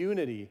bring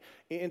unity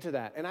into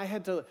that. And I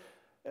had to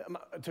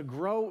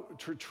grow,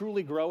 to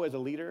truly grow as a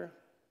leader,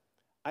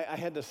 I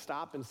had to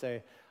stop and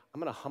say, I'm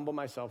going to humble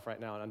myself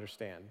right now and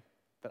understand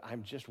that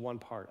I'm just one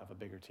part of a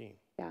bigger team.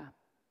 Yeah.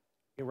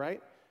 You're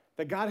right?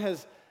 That God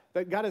has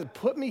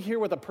put me here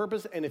with a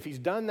purpose, and if he's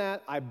done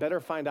that, I better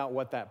find out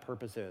what that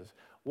purpose is.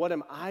 What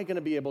am I going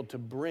to be able to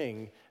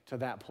bring to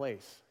that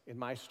place in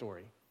my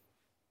story?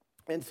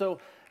 And so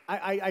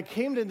I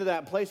came into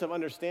that place of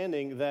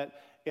understanding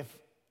that if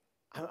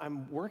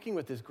I'm working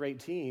with this great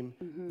team,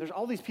 there's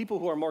all these people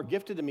who are more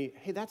gifted than me.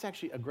 Hey, that's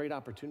actually a great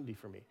opportunity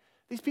for me.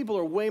 These people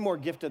are way more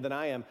gifted than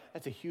I am.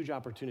 That's a huge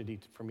opportunity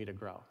for me to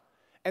grow.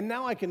 And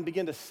now I can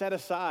begin to set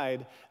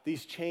aside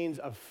these chains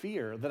of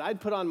fear that I'd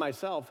put on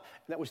myself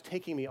and that was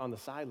taking me on the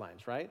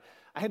sidelines, right?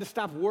 I had to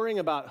stop worrying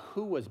about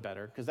who was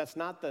better, because that's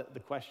not the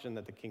question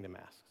that the kingdom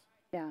asks.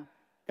 Yeah.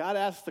 God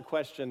asks the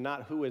question,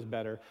 not who is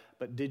better,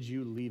 but did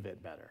you leave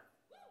it better?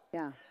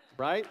 Yeah.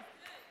 Right?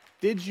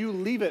 Did you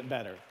leave it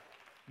better?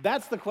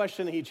 That's the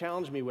question he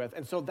challenged me with.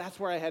 And so that's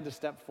where I had to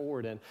step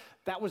forward. And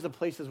that was the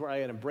places where I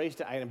had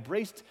embraced it. I had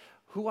embraced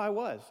who I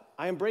was.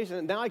 I embraced it.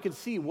 And now I could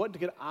see what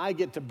did I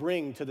get to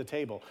bring to the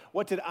table.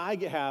 What did I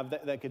have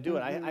that could do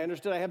it? I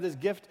understood I have this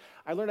gift.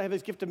 I learned I have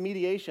this gift of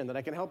mediation, that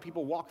I can help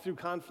people walk through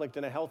conflict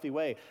in a healthy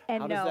way.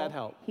 And how does that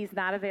help? He's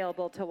not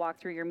available to walk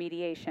through your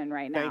mediation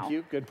right now. Thank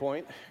you. Good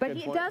point. But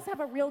he does have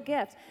a real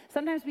gift.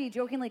 Sometimes we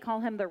jokingly call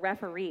him the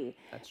referee.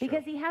 That's true.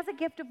 Because he has a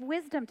gift of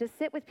wisdom to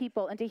sit with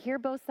people and to hear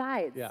both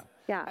sides. Yeah.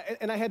 Yeah.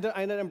 And I had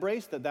to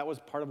embrace that was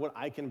part of what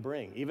I can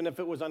bring, even if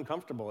it was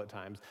uncomfortable at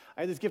times.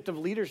 I had this gift of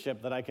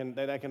leadership that I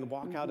can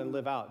walk out and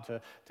live out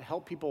to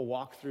help people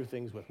walk through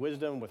things with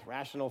wisdom, with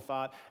rational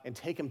thought, and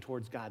take them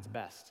towards God's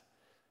best.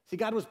 See,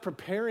 God was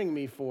preparing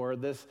me for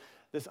this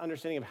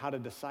understanding of how to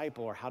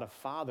disciple or how to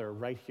father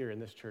right here in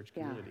this church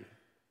community.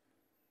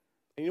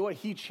 Yeah. And you know what?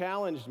 He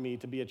challenged me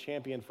to be a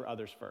champion for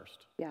others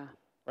first. Yeah.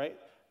 Right?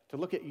 To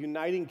look at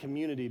uniting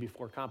community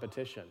before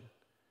competition.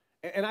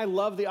 And I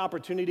love the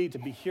opportunity to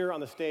be here on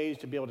the stage,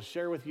 to be able to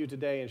share with you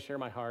today and share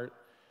my heart.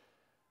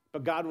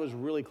 But God was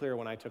really clear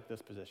when I took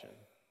this position.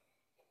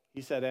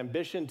 He said,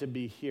 ambition to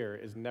be here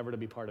is never to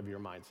be part of your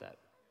mindset.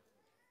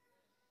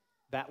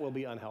 That will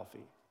be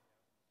unhealthy.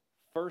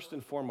 First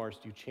and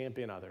foremost, you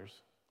champion others.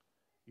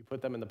 You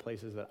put them in the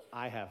places that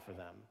I have for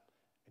them.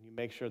 And you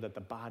make sure that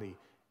the body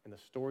and the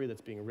story that's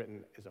being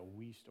written is a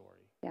we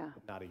story,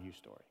 not a you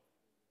story.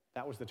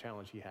 That was the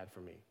challenge he had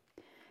for me.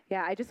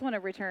 Yeah, I just want to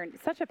return.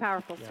 Such a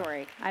powerful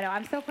story. I know,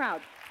 I'm so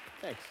proud.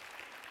 Thanks.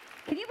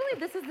 Can you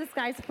believe this is this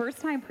guy's first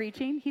time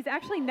preaching? He's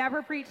actually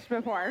never preached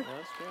before. Well,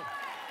 that's true.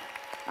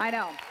 I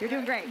know, you're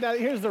doing great. Now,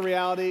 here's the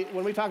reality.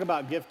 When we talk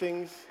about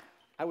giftings,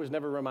 I was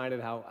never reminded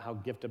how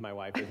gifted my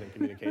wife is in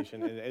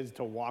communication. It is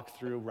to walk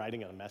through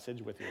writing a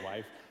message with your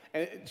wife.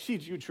 And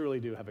you truly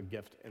do have a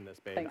gift in this,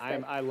 babe. Thanks,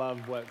 babe. I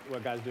love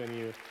what God's doing to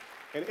you.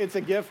 And it's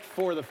a gift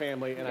for the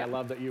family, and I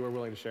love that you were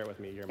willing to share it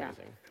with me. You're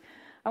amazing.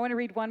 I want to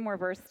read one more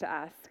verse to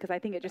us, because I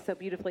think it just so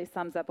beautifully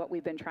sums up what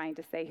we've been trying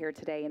to say here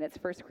today, and it's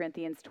 1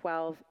 Corinthians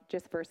 12,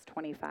 just verse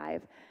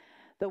 25.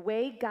 The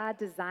way God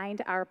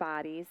designed our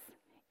bodies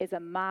is a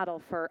model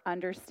for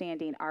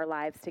understanding our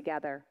lives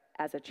together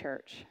as a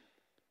church.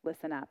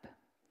 Listen up.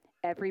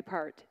 Every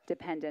part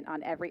dependent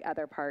on every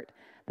other part.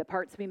 The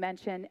parts we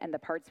mention and the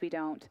parts we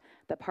don't.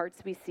 The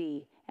parts we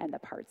see and the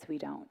parts we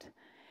don't.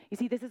 You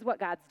see, this is what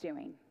God's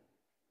doing.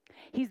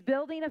 He's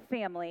building a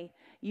family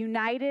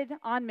united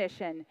on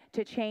mission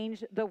to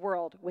change the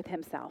world with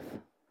himself.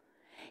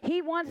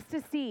 He wants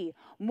to see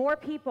more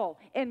people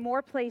in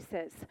more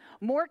places,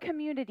 more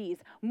communities,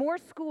 more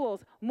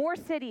schools, more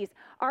cities,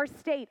 our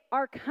state,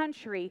 our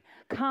country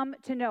come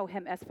to know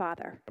him as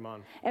Father. Come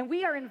on. And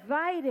we are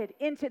invited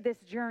into this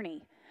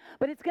journey.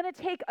 But it's going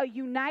to take a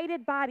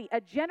united body, a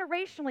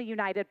generationally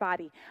united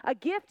body, a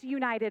gift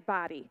united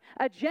body,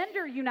 a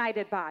gender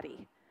united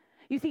body.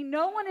 You see,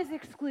 no one is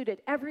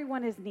excluded.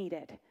 Everyone is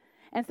needed.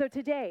 And so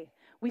today,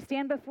 we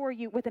stand before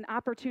you with an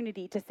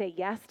opportunity to say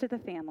yes to the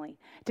family,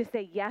 to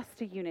say yes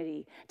to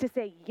unity, to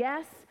say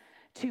yes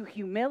to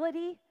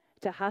humility,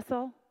 to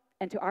hustle,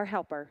 and to our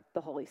helper,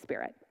 the Holy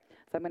Spirit.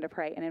 So I'm going to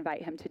pray and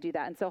invite him to do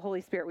that. And so,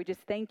 Holy Spirit, we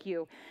just thank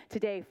you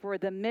today for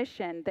the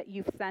mission that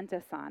you've sent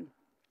us on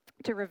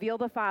to reveal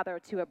the Father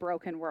to a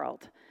broken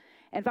world.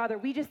 And Father,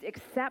 we just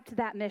accept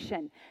that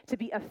mission to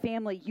be a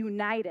family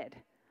united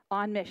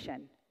on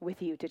mission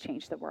with you to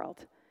change the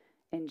world.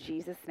 In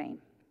Jesus' name,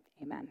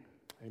 amen.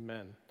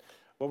 Amen.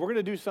 Well, we're going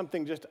to do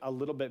something just a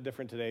little bit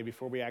different today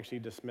before we actually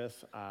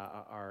dismiss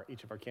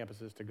each of our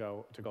campuses to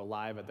go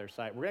live at their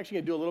site. We're actually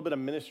going to do a little bit of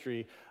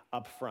ministry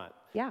up front.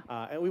 Yeah.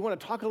 And we want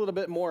to talk a little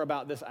bit more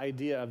about this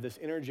idea of this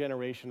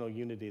intergenerational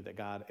unity that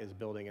God is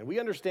building. And we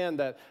understand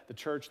that the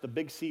church, the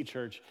Big C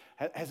church,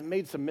 has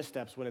made some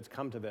missteps when it's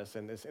come to this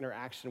and this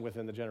interaction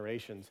within the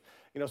generations.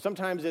 You know,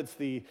 sometimes it's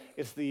the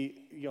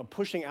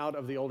pushing out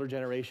of the older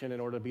generation in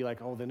order to be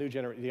like, oh,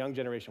 the young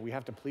generation, we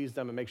have to please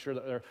them and make sure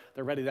that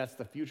they're ready. That's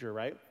the future,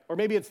 right? Or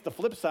maybe it's the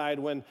flip side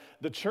when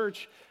the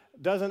church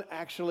doesn't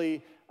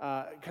actually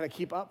kind of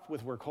keep up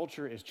with where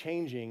culture is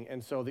changing,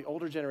 and so the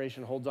older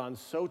generation holds on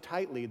so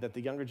tightly that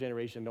the younger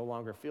generation no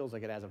longer feels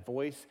like it has a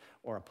voice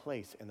or a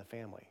place in the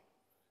family.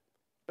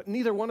 But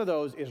neither one of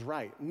those is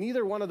right.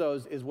 Neither one of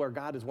those is where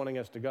God is wanting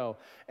us to go.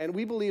 And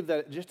we believe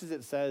that just as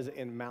it says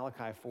in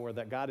Malachi 4,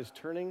 that God is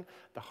turning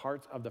the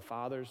hearts of the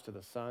fathers to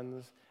the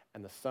sons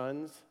and the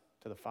sons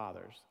to the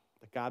fathers,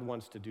 that God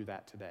wants to do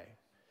that today.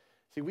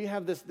 See, we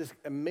have this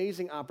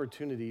amazing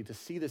opportunity to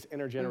see this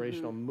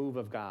intergenerational move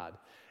of God.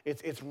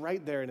 It's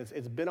right there, and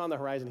it's been on the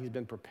horizon. He's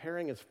been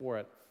preparing us for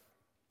it.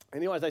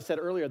 And as I said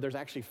earlier, there's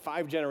actually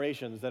 5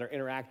 generations that are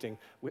interacting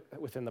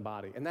within the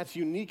body. And that's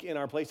unique in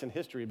our place in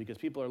history because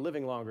people are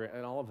living longer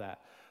and all of that.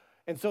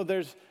 And so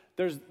there's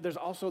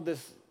also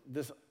this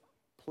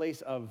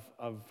place of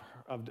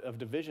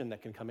division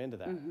that can come into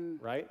that,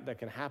 right? That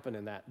can happen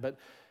in that. But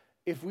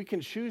if we can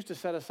choose to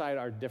set aside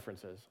our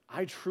differences,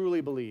 I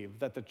truly believe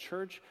that the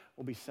church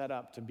will be set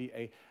up to be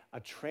a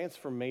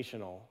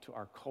transformational to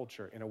our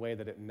culture in a way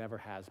that it never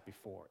has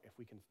before, if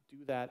we can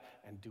do that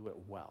and do it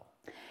well.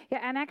 Yeah,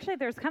 and actually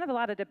there's kind of a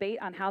lot of debate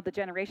on how the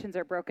generations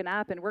are broken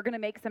up, and we're going to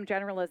make some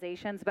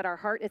generalizations, but our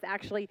heart is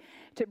actually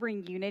to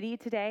bring unity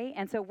today.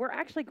 And so we're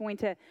actually going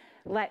to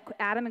let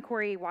Adam and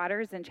Corey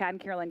Waters and Chad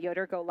and Carolyn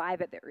Yoder go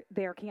live at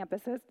their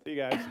campuses. See you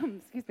guys.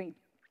 Excuse me.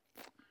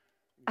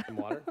 Some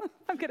water?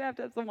 I'm going to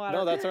have some water.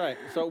 No, that's all right.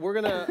 So we're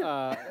going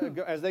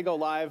to, as they go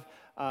live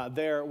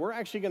there, we're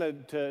actually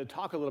going to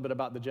talk a little bit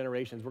about the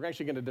generations. We're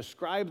actually going to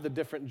describe the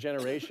different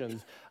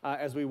generations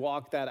as we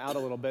walk that out a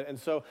little bit. And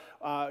so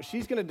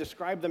she's going to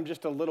describe them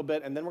just a little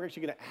bit, and then we're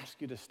actually going to ask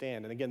you to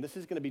stand. And again, this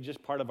is going to be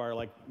just part of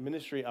our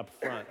ministry up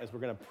front as we're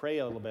going to pray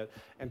a little bit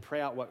and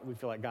pray out what we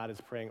feel like God is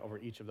praying over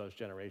each of those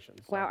generations.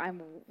 So, wow,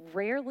 I'm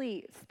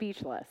rarely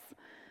speechless.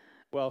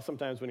 Well,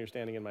 sometimes when you're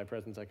standing in my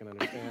presence, I can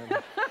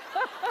understand.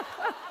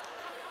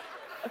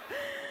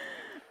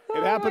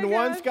 It happened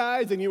once,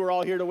 guys, and you were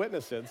all here to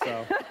witness it,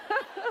 so.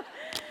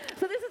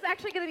 So this is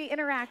actually going to be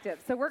interactive.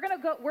 So we're going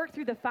to go work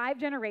through the 5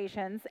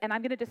 generations, and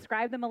I'm going to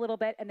describe them a little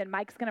bit, and then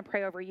Mike's going to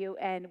pray over you,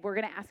 and we're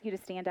going to ask you to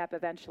stand up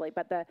eventually.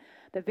 But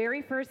the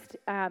very first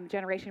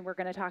generation we're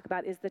going to talk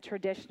about is the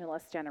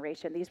traditionalist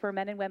generation. These were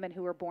men and women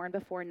who were born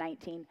before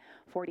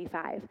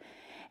 1945.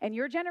 And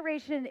your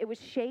generation, it was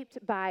shaped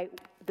by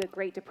the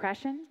Great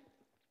Depression.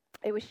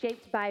 It was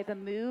shaped by the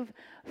move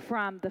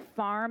from the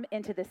farm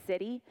into the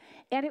city,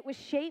 and it was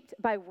shaped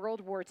by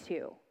World War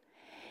II.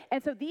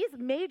 And so these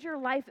major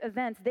life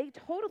events, they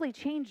totally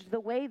changed the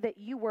way that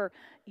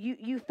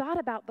you thought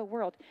about the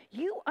world.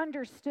 You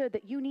understood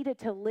that you needed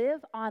to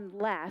live on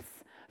less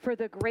for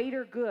the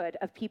greater good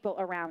of people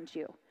around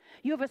you.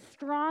 You have a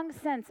strong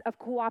sense of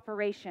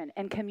cooperation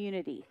and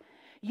community.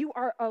 You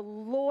are a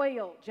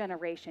loyal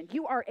generation.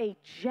 You are a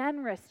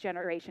generous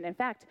generation. In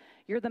fact,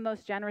 you're the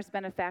most generous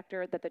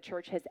benefactor that the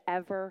church has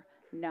ever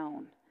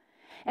known.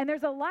 And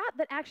there's a lot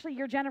that actually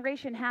your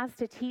generation has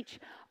to teach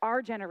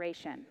our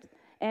generation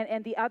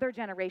and the other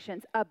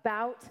generations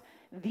about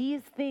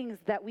these things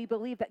that we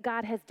believe that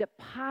God has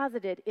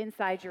deposited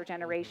inside your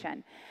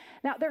generation.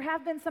 Now, there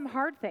have been some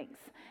hard things,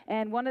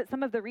 and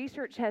some of the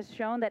research has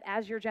shown that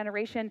as your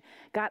generation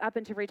got up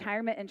into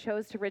retirement and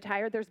chose to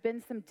retire, there's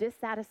been some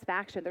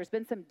dissatisfaction, there's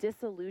been some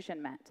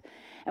disillusionment.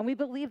 And we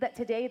believe that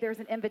today there's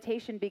an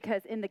invitation,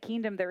 because in the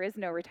kingdom there is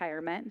no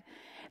retirement.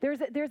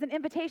 There's an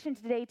invitation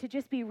today to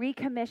just be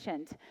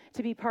recommissioned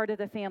to be part of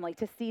the family,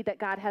 to see that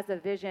God has a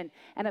vision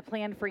and a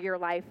plan for your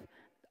life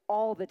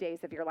all the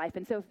days of your life.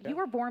 And so if you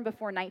were born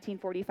before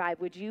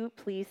 1945, would you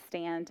please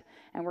stand,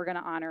 and we're going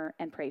to honor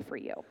and pray for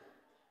you.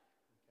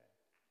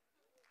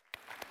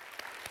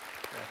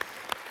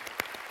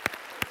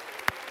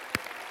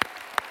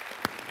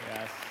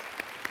 Yes.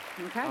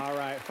 Okay. All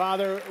right.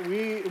 Father,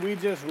 we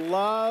just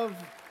love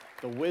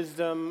the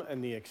wisdom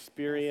and the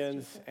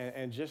experience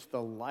and just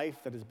the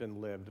life that has been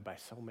lived by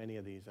so many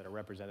of these that are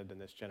represented in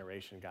this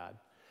generation, God.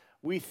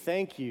 We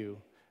thank you,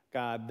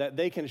 God, that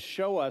they can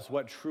show us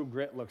what true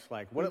grit looks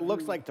like, what it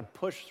looks like to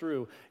push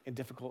through in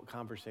difficult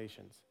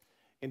conversations,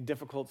 in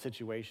difficult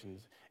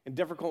situations, in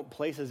difficult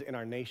places in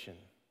our nation.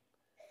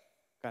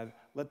 God,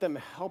 let them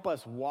help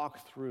us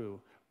walk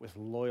through with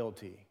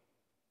loyalty.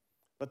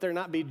 Let there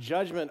not be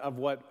judgment of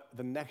what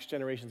the next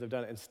generations have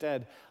done.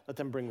 Instead, let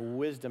them bring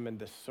wisdom and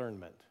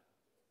discernment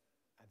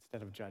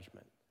instead of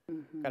judgment.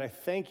 God, I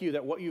thank you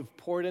that what you've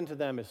poured into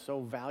them is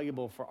so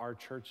valuable for our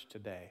church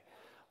today.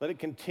 Let it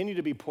continue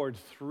to be poured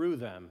through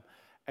them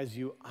as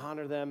you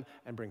honor them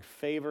and bring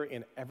favor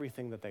in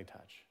everything that they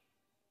touch.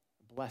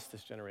 Bless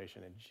this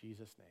generation in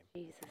Jesus'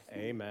 name. Jesus'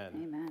 name. Amen.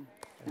 Amen.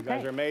 You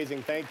guys are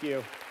amazing. Thank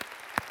you.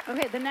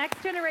 Okay, the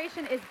next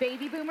generation is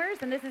baby boomers,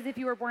 and this is if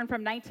you were born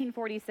from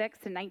 1946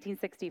 to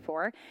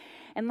 1964.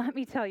 And let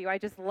me tell you, I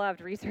just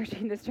loved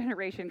researching this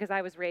generation because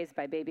I was raised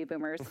by baby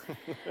boomers.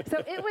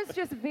 So it was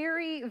just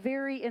very,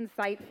 very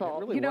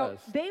insightful. It really was.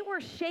 They were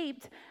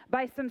shaped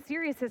by some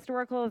serious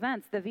historical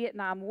events, the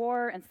Vietnam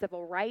War and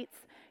civil rights,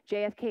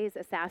 JFK's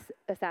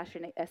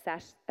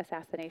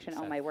assassination.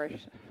 Oh, my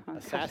word. Oh,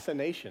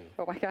 Assassination.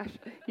 Oh, my gosh.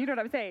 You know what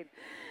I'm saying.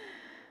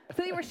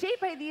 So they were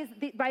shaped by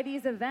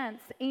these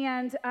events,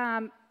 and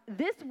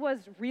this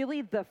was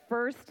really the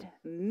first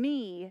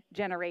me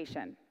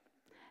generation.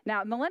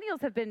 Now,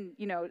 millennials have been,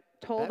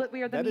 told that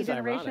we are the me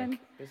generation, ironic,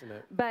 isn't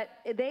it? But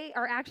they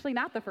are actually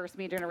not the first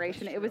me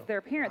generation. It was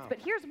their parents. Wow. But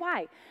here's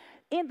why.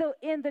 In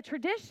the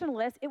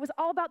traditionalists, it was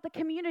all about the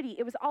community.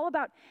 It was all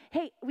about,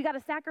 hey, we got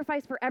to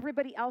sacrifice for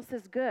everybody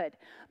else's good.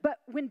 But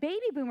when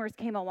baby boomers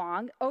came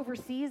along,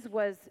 overseas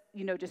was,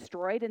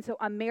 destroyed. And so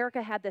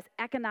America had this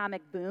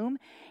economic boom.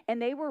 And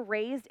they were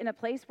raised in a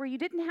place where you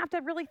didn't have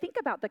to really think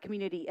about the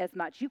community as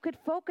much. You could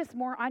focus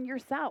more on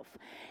yourself.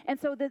 And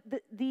so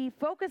the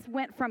focus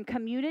went from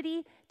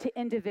community to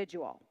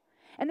individual.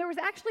 And there was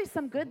actually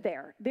some good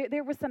there.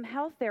 There was some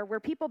health there where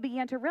people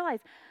began to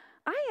realize,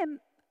 I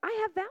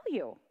have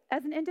value.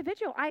 As an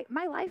individual,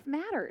 my life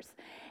matters.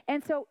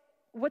 And so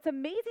what's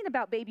amazing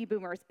about baby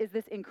boomers is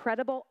this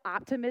incredible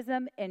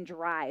optimism and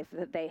drive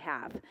that they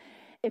have.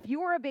 If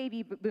you are a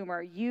baby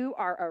boomer, you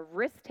are a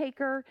risk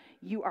taker,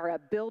 you are a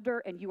builder,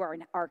 and you are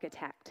an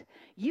architect.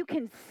 You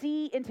can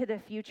see into the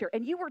future,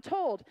 and you were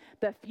told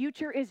the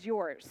future is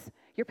yours.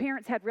 Your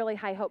parents had really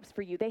high hopes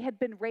for you. They had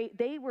been raised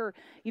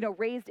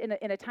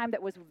in a time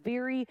that was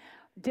very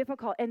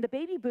difficult, and the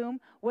baby boom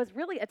was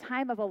really a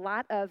time of a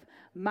lot of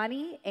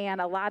money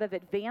and a lot of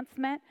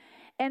advancement.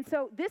 And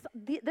so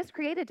this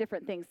created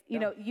different things.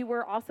 You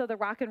were also the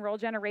rock and roll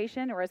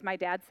generation, or as my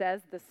dad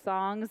says, the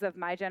songs of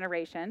my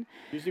generation.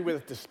 Usually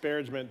with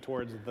disparagement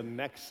towards the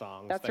next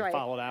songs that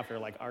followed after,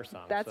 like our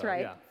songs. That's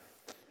right.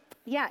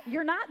 Yeah,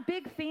 you're not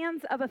big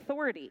fans of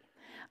authority.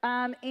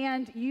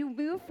 And you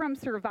move from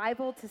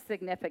survival to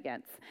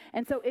significance.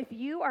 And so if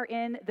you are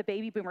in the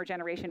baby boomer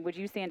generation, would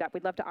you stand up?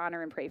 We'd love to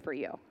honor and pray for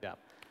you. Yeah.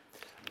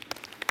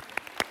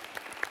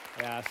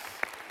 Yes.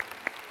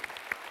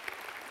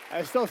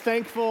 I'm so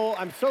thankful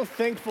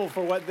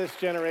for what this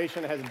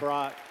generation has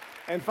brought.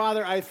 And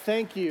Father, I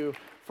thank you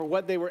for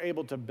what they were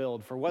able to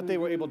build, for what they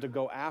were able to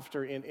go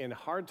after in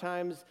hard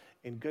times,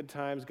 in good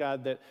times,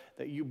 God, that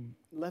you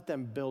let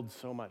them build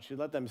so much. You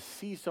let them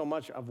see so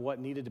much of what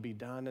needed to be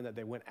done and that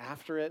they went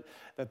after it,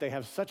 that they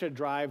have such a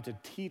drive to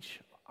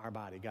teach our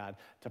body, God,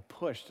 to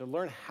push, to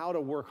learn how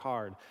to work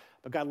hard.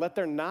 But God, let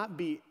there not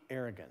be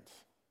arrogance.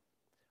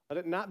 Let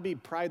it not be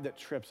pride that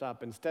trips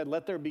up. Instead,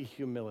 let there be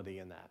humility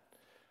in that.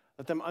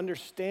 Let them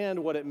understand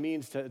what it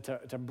means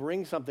to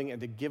bring something and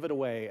to give it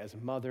away as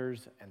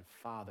mothers and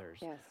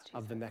fathers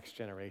of the next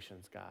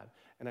generations, God.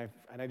 And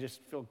I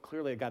just feel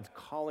clearly that God's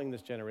calling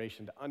this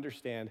generation to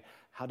understand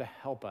how to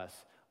help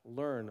us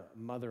learn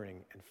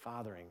mothering and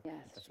fathering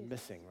that's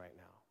missing right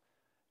now.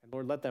 And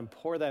Lord, let them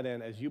pour that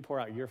in as you pour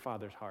out your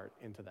Father's heart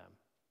into them.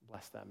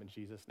 Bless them in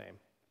Jesus' name.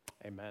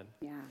 Amen.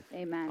 Yeah,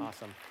 amen.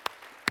 Awesome.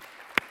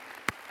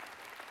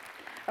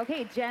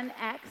 Okay, Gen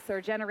X or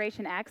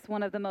Generation X,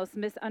 one of the most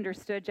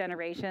misunderstood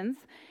generations.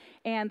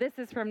 And this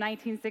is from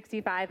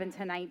 1965 into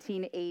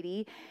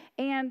 1980.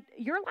 And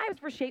your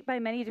lives were shaped by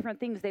many different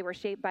things. They were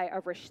shaped by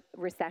a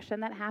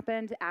recession that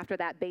happened after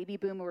that baby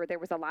boom where there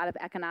was a lot of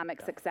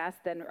economic success,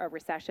 then a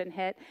recession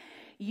hit.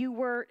 You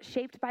were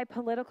shaped by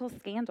political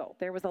scandal.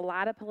 There was a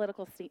lot of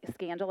political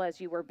scandal as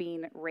you were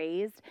being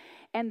raised.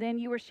 And then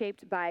you were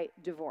shaped by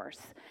divorce.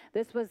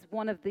 This was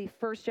one of the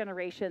first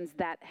generations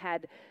that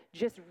had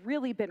just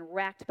really been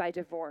wrecked by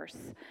divorce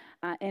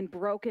and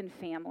broken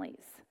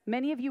families.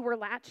 Many of you were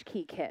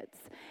latchkey kids.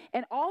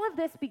 And all of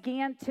this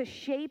began to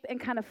shape and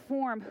kind of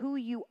form who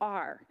you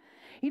are.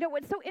 You know,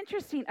 what's so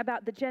interesting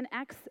about the Gen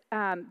X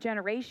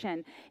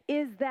generation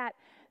is that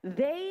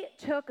They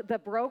took the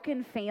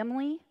broken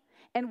family,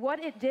 and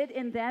what it did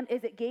in them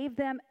is it gave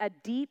them a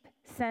deep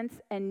sense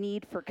and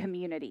need for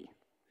community.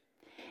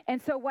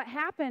 And so what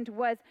happened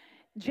was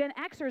Gen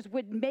Xers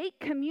would make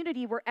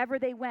community wherever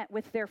they went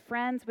with their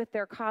friends, with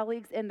their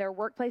colleagues, in their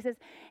workplaces,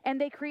 and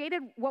they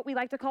created what we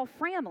like to call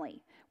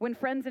family, when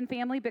friends and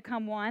family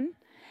become one.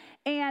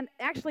 And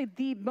actually,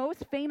 the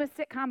most famous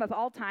sitcom of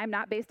all time,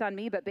 not based on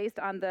me, but based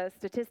on the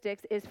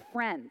statistics, is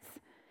Friends.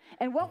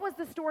 And what was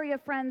the story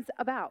of Friends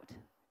about?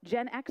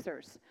 Gen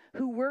Xers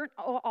who weren't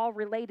all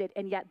related,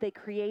 and yet they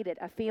created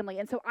a family.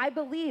 And so I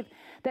believe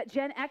that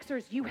Gen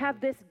Xers, you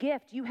have this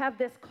gift, you have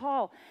this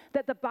call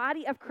that the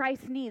body of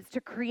Christ needs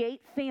to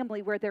create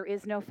family where there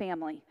is no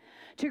family,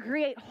 to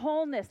create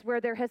wholeness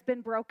where there has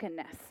been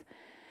brokenness.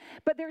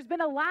 But there's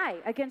been a lie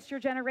against your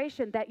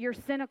generation that you're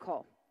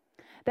cynical,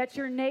 that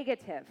you're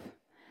negative,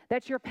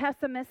 that you're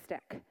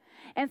pessimistic.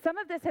 And some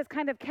of this has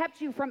kind of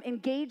kept you from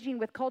engaging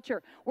with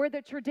culture. Where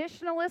the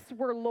traditionalists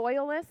were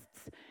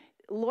loyalists,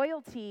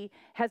 loyalty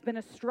has been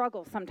a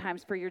struggle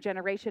sometimes for your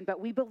generation, but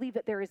we believe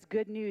that there is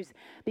good news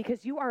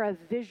because you are a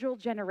visual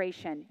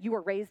generation. You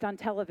were raised on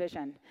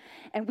television.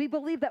 And we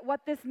believe that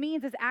what this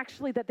means is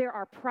actually that there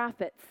are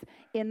prophets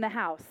in the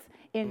house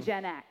in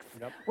Gen X,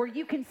 where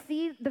you can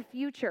see the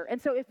future.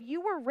 And so if you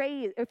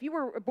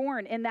were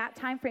born in that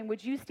time frame,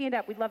 would you stand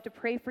up? We'd love to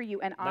pray for you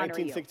and honor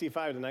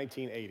 1965 to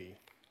 1980.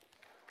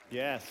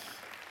 Yes.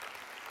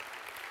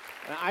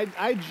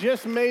 I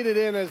just made it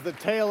in as the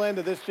tail end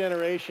of this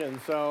generation,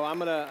 so I'm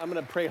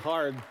gonna pray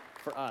hard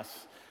for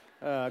us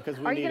because we need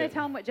it. Are you going to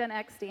tell them what Gen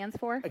X stands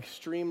for?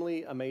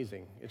 Extremely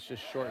amazing. It's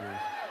just shortened.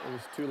 It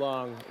was too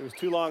long. It was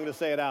too long to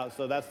say it out,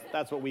 so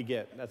that's what we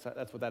get.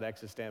 That's what that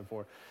X's stand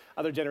for.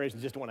 Other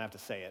generations just don't have to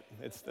say it.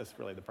 That's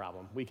really the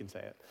problem. We can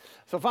say it.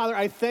 So, Father,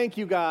 I thank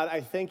you, God.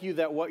 I thank you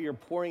that what you're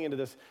pouring into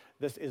this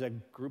is a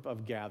group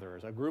of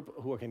gatherers, a group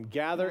who can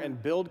gather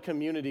and build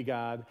community,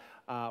 God,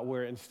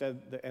 where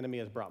instead the enemy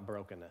has brought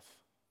brokenness.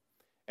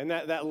 And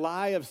that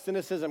lie of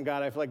cynicism,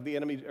 God, I feel like the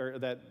enemy, or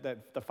that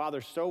the Father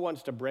so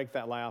wants to break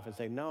that lie off and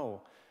say,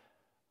 no,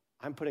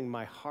 I'm putting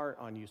my heart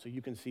on you so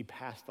you can see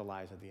past the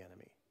lies of the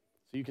enemy.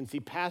 So you can see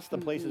past the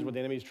places where the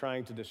enemy is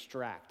trying to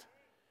distract.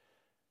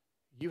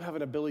 You have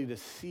an ability to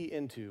see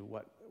into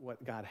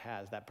what God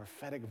has, that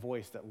prophetic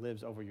voice that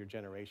lives over your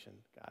generation,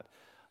 God.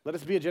 Let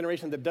us be a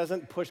generation that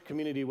doesn't push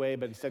community away,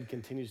 but instead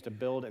continues to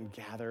build and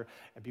gather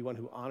and be one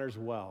who honors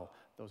well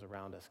those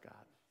around us, God.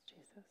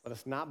 Jesus. Let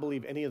us not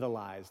believe any of the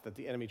lies that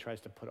the enemy tries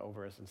to put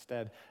over us.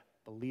 Instead,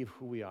 believe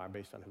who we are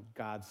based on who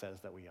God says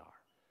that we are.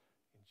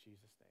 In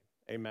Jesus'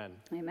 name, amen.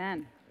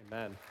 Amen.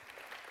 Amen.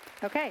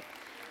 Okay,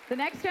 the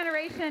next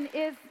generation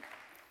is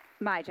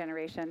my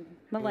generation,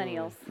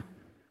 millennials,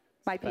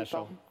 my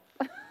Special. people.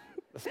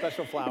 The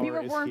special flower we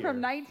were is born here. from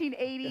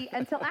 1980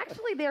 until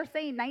actually they're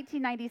saying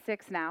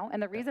 1996 now.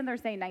 And the reason they're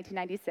saying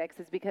 1996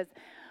 is because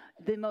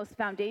the most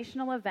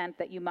foundational event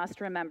that you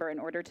must remember in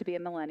order to be a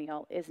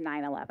millennial is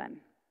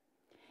 9/11.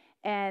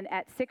 And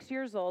at 6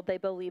 years old, they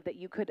believed that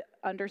you could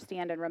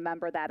understand and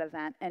remember that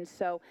event. And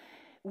so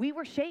we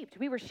were shaped.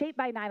 We were shaped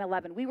by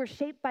 9/11. We were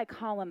shaped by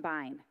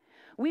Columbine.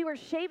 We were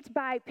shaped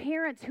by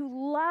parents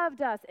who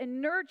loved us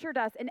and nurtured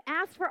us and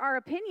asked for our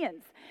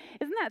opinions.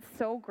 Isn't that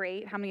so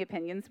great how many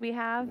opinions we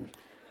have?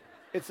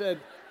 Is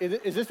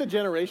this a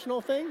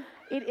generational thing?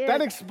 It is.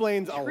 That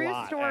explains a True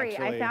lot, story.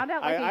 actually. I found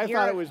out like a year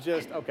I thought it was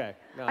just, okay.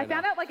 No, I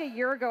found out like a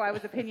year ago I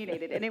was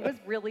opinionated, and it was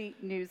really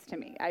news to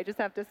me, I just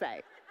have to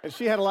say. And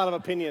she had a lot of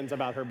opinions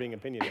about her being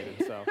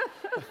opinionated, so.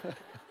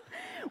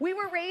 We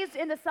were raised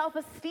in the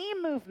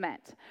self-esteem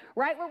movement,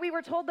 right? Where we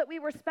were told that we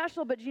were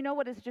special, but you know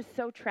what is just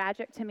so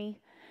tragic to me?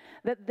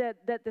 That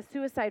the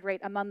suicide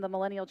rate among the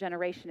millennial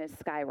generation is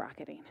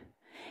skyrocketing.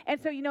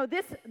 And so, you know,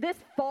 this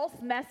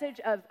false message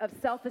of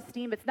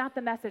self-esteem, it's not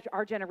the message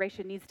our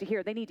generation needs to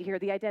hear. They need to hear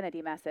the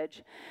identity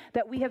message,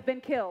 that we have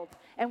been killed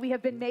and we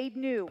have been made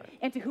new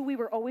into who we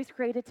were always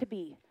created to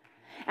be.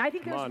 And I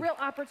think there's real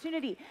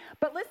opportunity.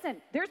 But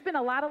listen, there's been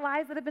a lot of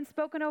lies that have been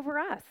spoken over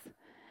us.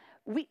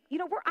 We're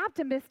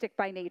optimistic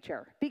by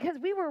nature because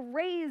we were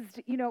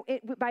raised,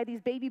 by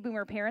these baby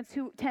boomer parents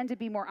who tend to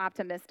be more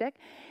optimistic.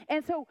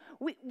 And so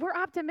we're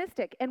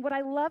optimistic. And what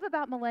I love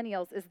about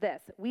millennials is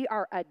this. We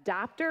are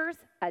adopters,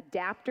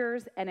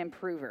 adapters, and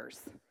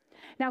improvers.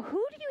 Now,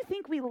 who do you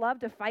think we love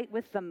to fight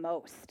with the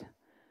most?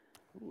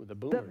 Ooh, the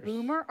boomers. The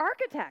boomer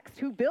architects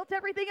who built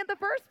everything in the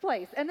first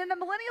place. And then the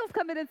millennials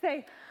come in and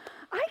say,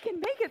 I can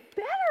make it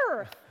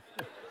better.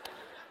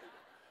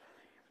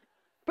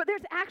 But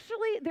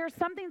there's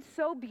something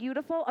so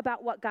beautiful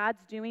about what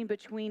God's doing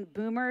between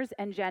boomers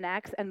and Gen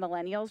X and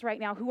millennials right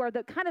now, who are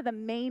the kind of the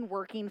main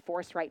working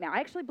force right now. I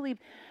actually believe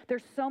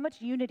there's so much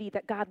unity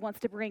that God wants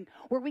to bring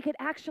where we could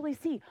actually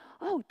see,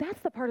 oh,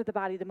 that's the part of the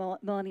body the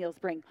millennials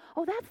bring.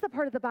 Oh, that's the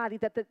part of the body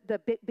that the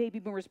baby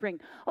boomers bring.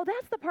 Oh,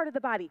 that's the part of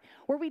the body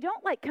where we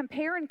don't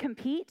compare and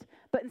compete,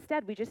 but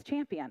instead we just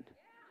champion.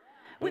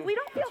 We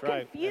don't feel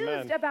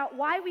confused about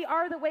why we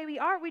are the way we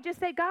are. We just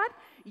say, God,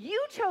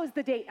 you chose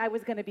the date I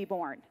was going to be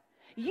born.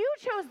 You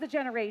chose the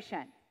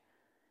generation.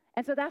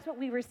 And so that's what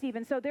we receive.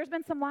 And so there's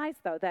been some lies,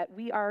 though, that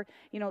we are,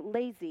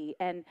 lazy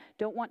and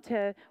don't want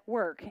to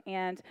work,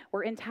 and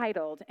we're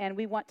entitled, and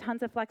we want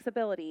tons of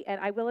flexibility.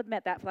 And I will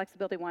admit that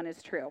flexibility one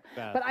is true.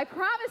 Yeah. But I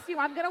promise you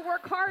I'm going to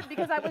work hard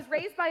because I was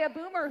raised by a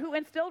boomer who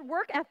instilled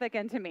work ethic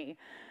into me.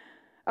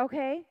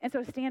 Okay? And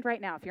so stand right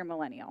now if you're a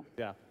millennial.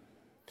 Yeah.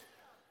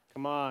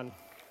 Come on.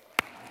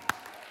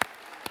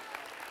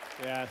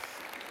 Yes.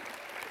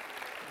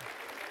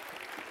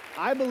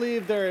 I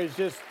believe there is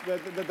just,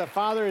 that the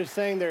Father is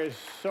saying there is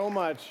so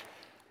much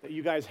that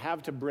you guys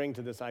have to bring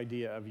to this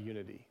idea of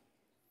unity.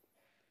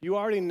 You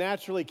already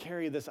naturally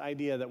carry this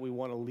idea that we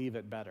want to leave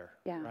it better,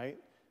 right?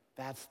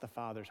 That's the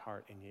Father's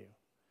heart in you.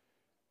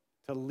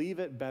 To leave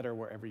it better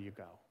wherever you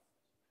go.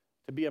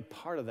 To be a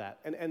part of that.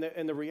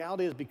 And the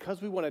reality is,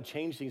 because we want to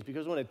change things,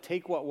 because we want to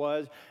take what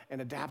was and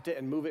adapt it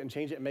and move it and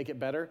change it and make it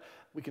better,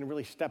 we can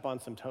really step on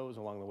some toes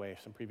along the way of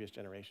some previous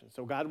generations.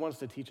 So God wants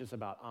to teach us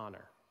about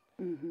honor.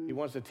 Mm-hmm. He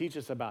wants to teach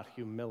us about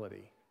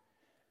humility.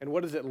 And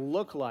what does it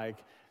look like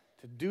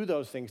to do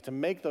those things, to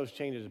make those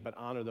changes, but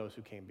honor those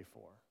who came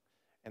before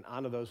and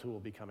honor those who will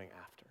be coming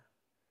after.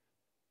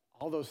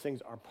 All those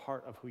things are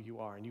part of who you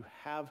are, and you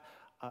have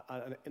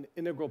an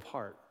integral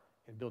part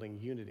in building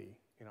unity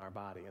in our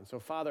body. And so,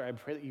 Father, I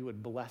pray that you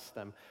would bless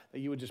them, that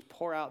you would just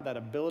pour out that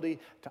ability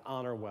to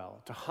honor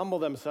well, to humble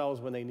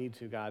themselves when they need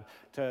to, God,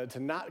 to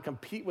not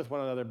compete with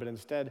one another, but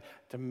instead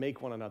to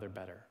make one another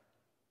better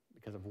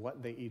because of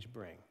what they each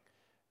bring.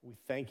 We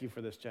thank you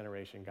for this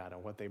generation, God,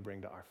 and what they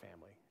bring to our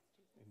family.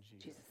 In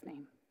Jesus'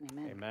 name,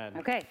 amen. Amen.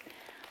 Okay,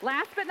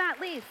 last but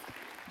not least,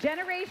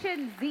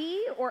 Generation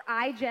Z or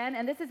iGen,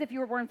 and this is if you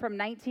were born from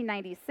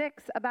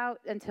 1996 about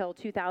until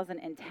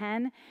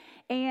 2010.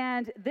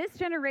 And this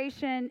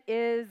generation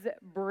is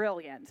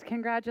brilliant.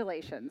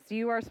 Congratulations.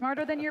 You are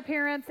smarter than your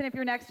parents, and if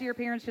you're next to your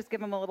parents, just give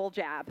them a little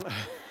jab.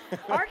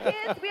 Our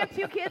kids, we have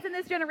 2 kids in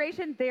this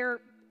generation. They're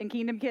in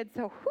Kingdom kids,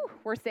 so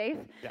we're safe.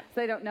 Yeah.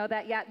 So they don't know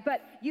that yet.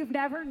 But you've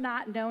never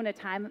not known a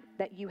time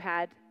that you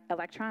had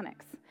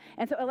electronics.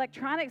 And so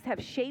electronics have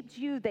shaped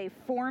you, they've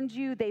formed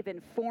you, they've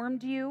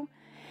informed you.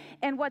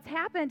 And what's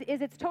happened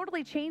is it's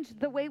totally changed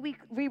the way we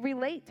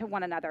relate to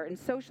one another in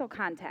social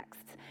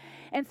contexts.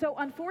 And so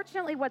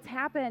unfortunately what's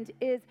happened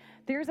is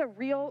there's a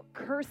real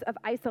curse of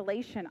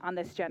isolation on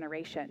this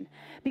generation.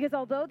 Because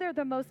although they're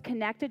the most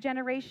connected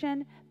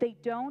generation, they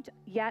don't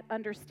yet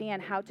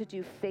understand how to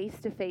do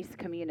face-to-face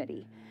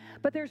community.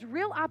 But there's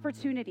real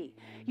opportunity.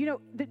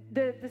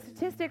 The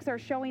statistics are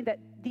showing that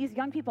these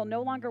young people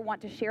no longer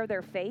want to share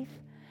their faith.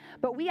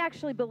 But we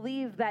actually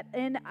believe that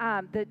in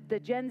the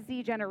Gen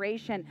Z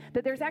generation,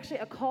 that there's actually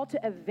a call to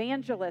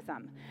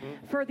evangelism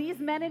for these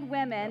men and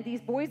women,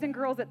 these boys and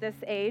girls at this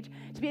age,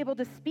 to be able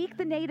to speak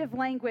the native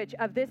language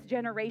of this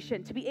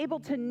generation, to be able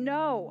to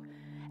know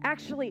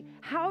actually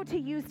how to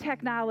use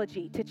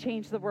technology to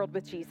change the world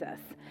with Jesus.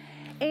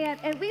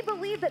 And we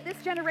believe that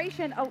this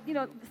generation,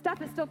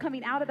 stuff is still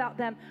coming out about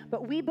them,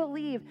 but we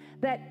believe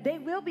that they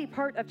will be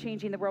part of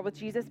changing the world with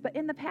Jesus. But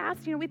in the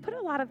past, we put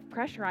a lot of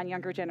pressure on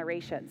younger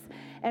generations.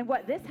 And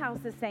what this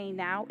house is saying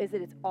now is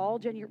that it's all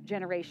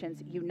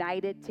generations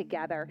united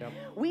together. Yep.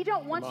 We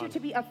don't want you to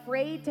be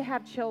afraid to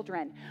have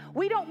children.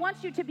 We don't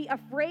want you to be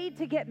afraid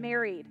to get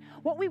married.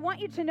 What we want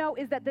you to know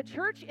is that the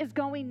church is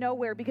going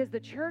nowhere because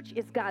the church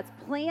is God's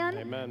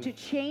plan to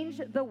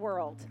change the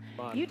world.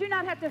 You do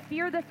not have to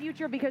fear the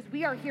future because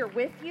we are here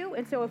with you.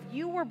 And so if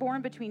you were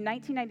born between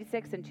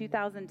 1996 and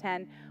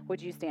 2010,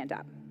 would you stand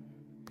up?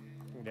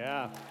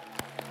 Yeah.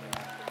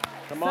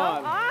 Come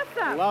on.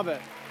 Awesome. Love it.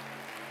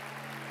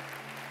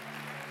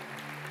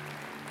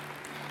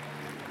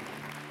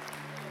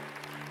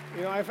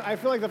 I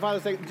feel like the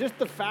Father's saying, just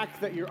the fact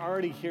that you're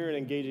already here and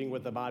engaging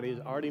with the body is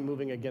already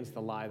moving against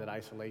the lie that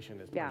isolation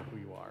is part of who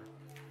you are.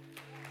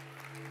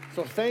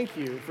 So thank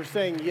you for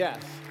saying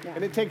yes. Yeah.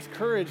 And it takes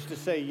courage to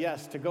say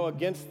yes, to go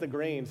against the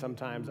grain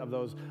sometimes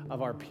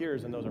of our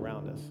peers and those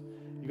around us.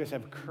 You guys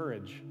have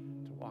courage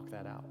to walk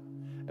that out.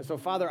 And so,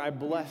 Father, I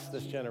bless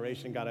this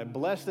generation, God. I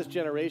bless this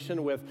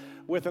generation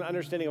with an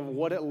understanding of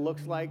what it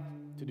looks like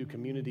to do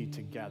community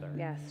together.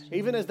 Yes.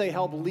 Even as they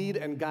help lead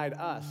and guide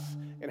us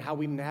in how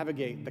we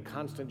navigate the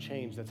constant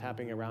change that's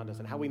happening around us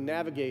and how we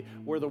navigate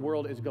where the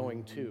world is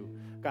going to.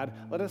 God,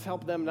 let us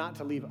help them not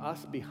to leave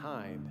us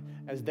behind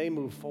as they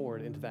move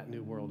forward into that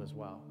new world as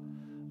well.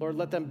 Lord,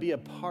 let them be a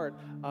part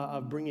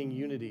of bringing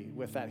unity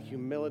with that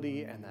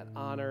humility and that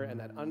honor and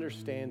that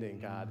understanding,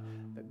 God,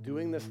 that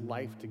doing this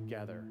life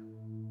together,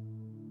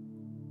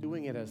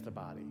 doing it as the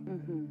body,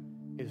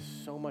 is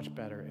so much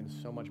better and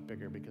so much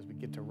bigger because we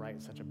get to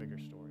write such a bigger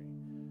story.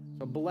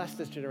 So bless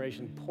this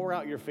generation. Pour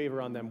out your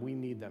favor on them. We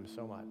need them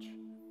so much.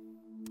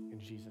 In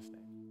Jesus'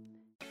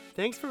 name.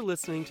 Thanks for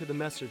listening to the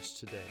message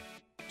today.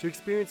 To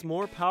experience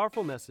more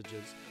powerful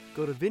messages,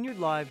 go to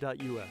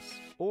vineyardlive.us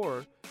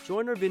or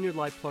join our Vineyard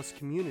Live Plus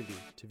community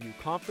to view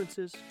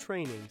conferences,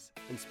 trainings,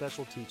 and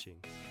special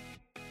teachings.